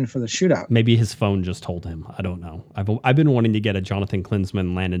want him in for the shootout? Maybe his phone just told him. I don't know. I've been wanting to get a Jonathan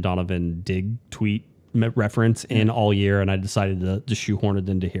Klinsmann, Landon Donovan dig tweet reference in all year, and I decided to shoehorn it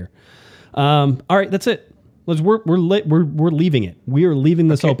into here. All right, that's it. We're leaving it. We are leaving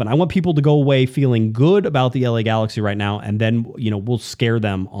this open. I want people to go away feeling good about the LA Galaxy right now, and then we'll scare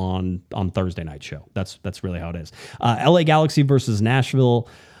them on Thursday night show. That's really how it is. LA Galaxy versus Nashville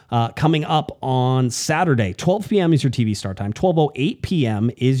coming up on Saturday. 12 p.m. is your TV start time. 12:08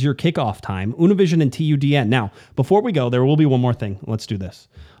 p.m. is your kickoff time. Univision and TUDN. Now, before we go, there will be one more thing. Let's do this.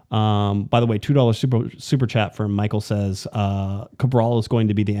 By the way, $2 super chat from Michael says Cabral is going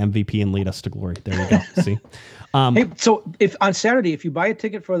to be the MVP and lead us to glory. There we go. See. Hey, so if on Saturday, if you buy a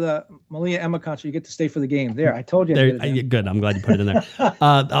ticket for the Malia Emma concert, you get to stay for the game. There, I told you. Good. I'm glad you put it in there.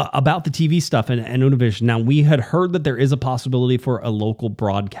 About the TV stuff and Univision. Now, we had heard that there is a possibility for a local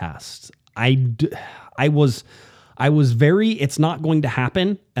broadcast. I was very. It's not going to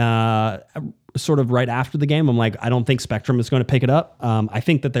happen. Sort of right after the game, I'm like, I don't think Spectrum is going to pick it up. I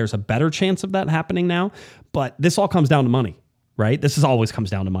think that there's a better chance of that happening now, but this all comes down to money, right? This always comes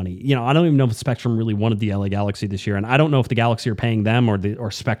down to money. I don't even know if Spectrum really wanted the LA Galaxy this year, and I don't know if the Galaxy are paying them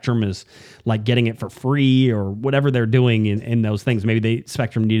or Spectrum is like getting it for free or whatever they're doing in those things. Maybe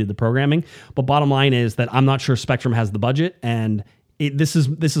Spectrum needed the programming, but bottom line is that I'm not sure Spectrum has the budget, and this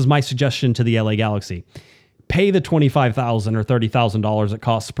is my suggestion to the LA Galaxy. Pay the $25,000 or $30,000 it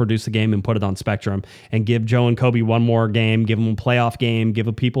costs to produce the game and put it on Spectrum, and give Joe and Kobe one more game, give them a playoff game,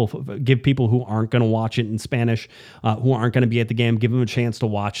 give people who aren't going to watch it in Spanish, who aren't going to be at the game, give them a chance to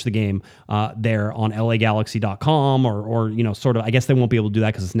watch the game there on LAGalaxy.com or sort of. I guess they won't be able to do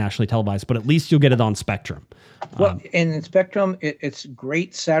that because it's nationally televised, but at least you'll get it on Spectrum. Well, and in Spectrum, it's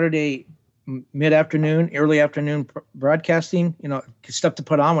great Saturday mid-afternoon, early afternoon broadcasting, stuff to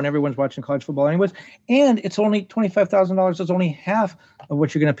put on when everyone's watching college football anyways. And it's only $25,000. It's only half of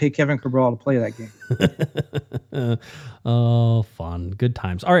what you're going to pay Kevin Cabral to play that game. Oh, fun. Good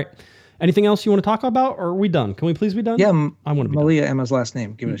times. All right. Anything else you want to talk about, or are we done? Can we please be done? Yeah, I want to be Malia done. Emma's last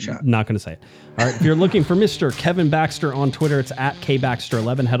name. Give it a shot. Not going to say it. All right. If you're looking for Mr. Kevin Baxter on Twitter, it's at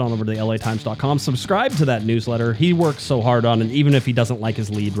KBaxter11. Head on over to the LATimes.com. Subscribe to that newsletter. He works so hard on it. Even if he doesn't like his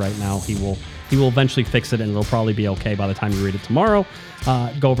lead right now, he will eventually fix it, and it'll probably be okay by the time you read it tomorrow.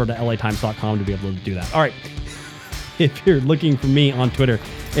 Go over to LATimes.com to be able to do that. All right. If you're looking for me on Twitter,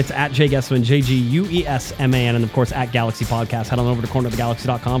 it's at Jay Guesman, JGUESMAN, and of course at Galaxy Podcast. Head on over to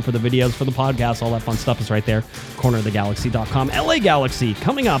cornerofthegalaxy.com for the videos, for the podcast. All that fun stuff is right there. Cornerofthegalaxy.com. LA Galaxy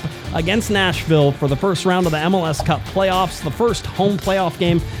coming up against Nashville for the first round of the MLS Cup playoffs, the first home playoff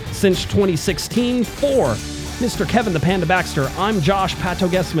game since 2016 for Mr. Kevin the Panda Baxter. I'm Josh Pato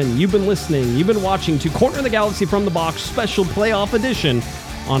Guesman. You've been listening, you've been watching to Corner of the Galaxy from the Box special playoff edition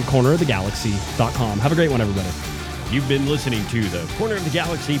on cornerofthegalaxy.com. Have a great one, everybody. You've been listening to the Corner of the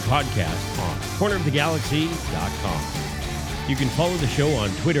Galaxy podcast on cornerofthegalaxy.com. You can follow the show on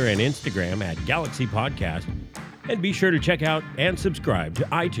Twitter and Instagram at Galaxy Podcast, and be sure to check out and subscribe to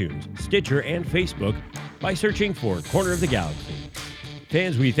iTunes, Stitcher, and Facebook by searching for Corner of the Galaxy.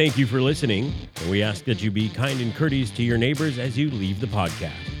 Fans, we thank you for listening, and we ask that you be kind and courteous to your neighbors as you leave the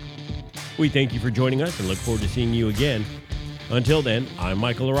podcast. We thank you for joining us and look forward to seeing you again. Until then, I'm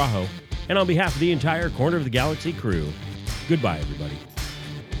Michael Araujo, and on behalf of the entire Corner of the Galaxy crew, goodbye, everybody.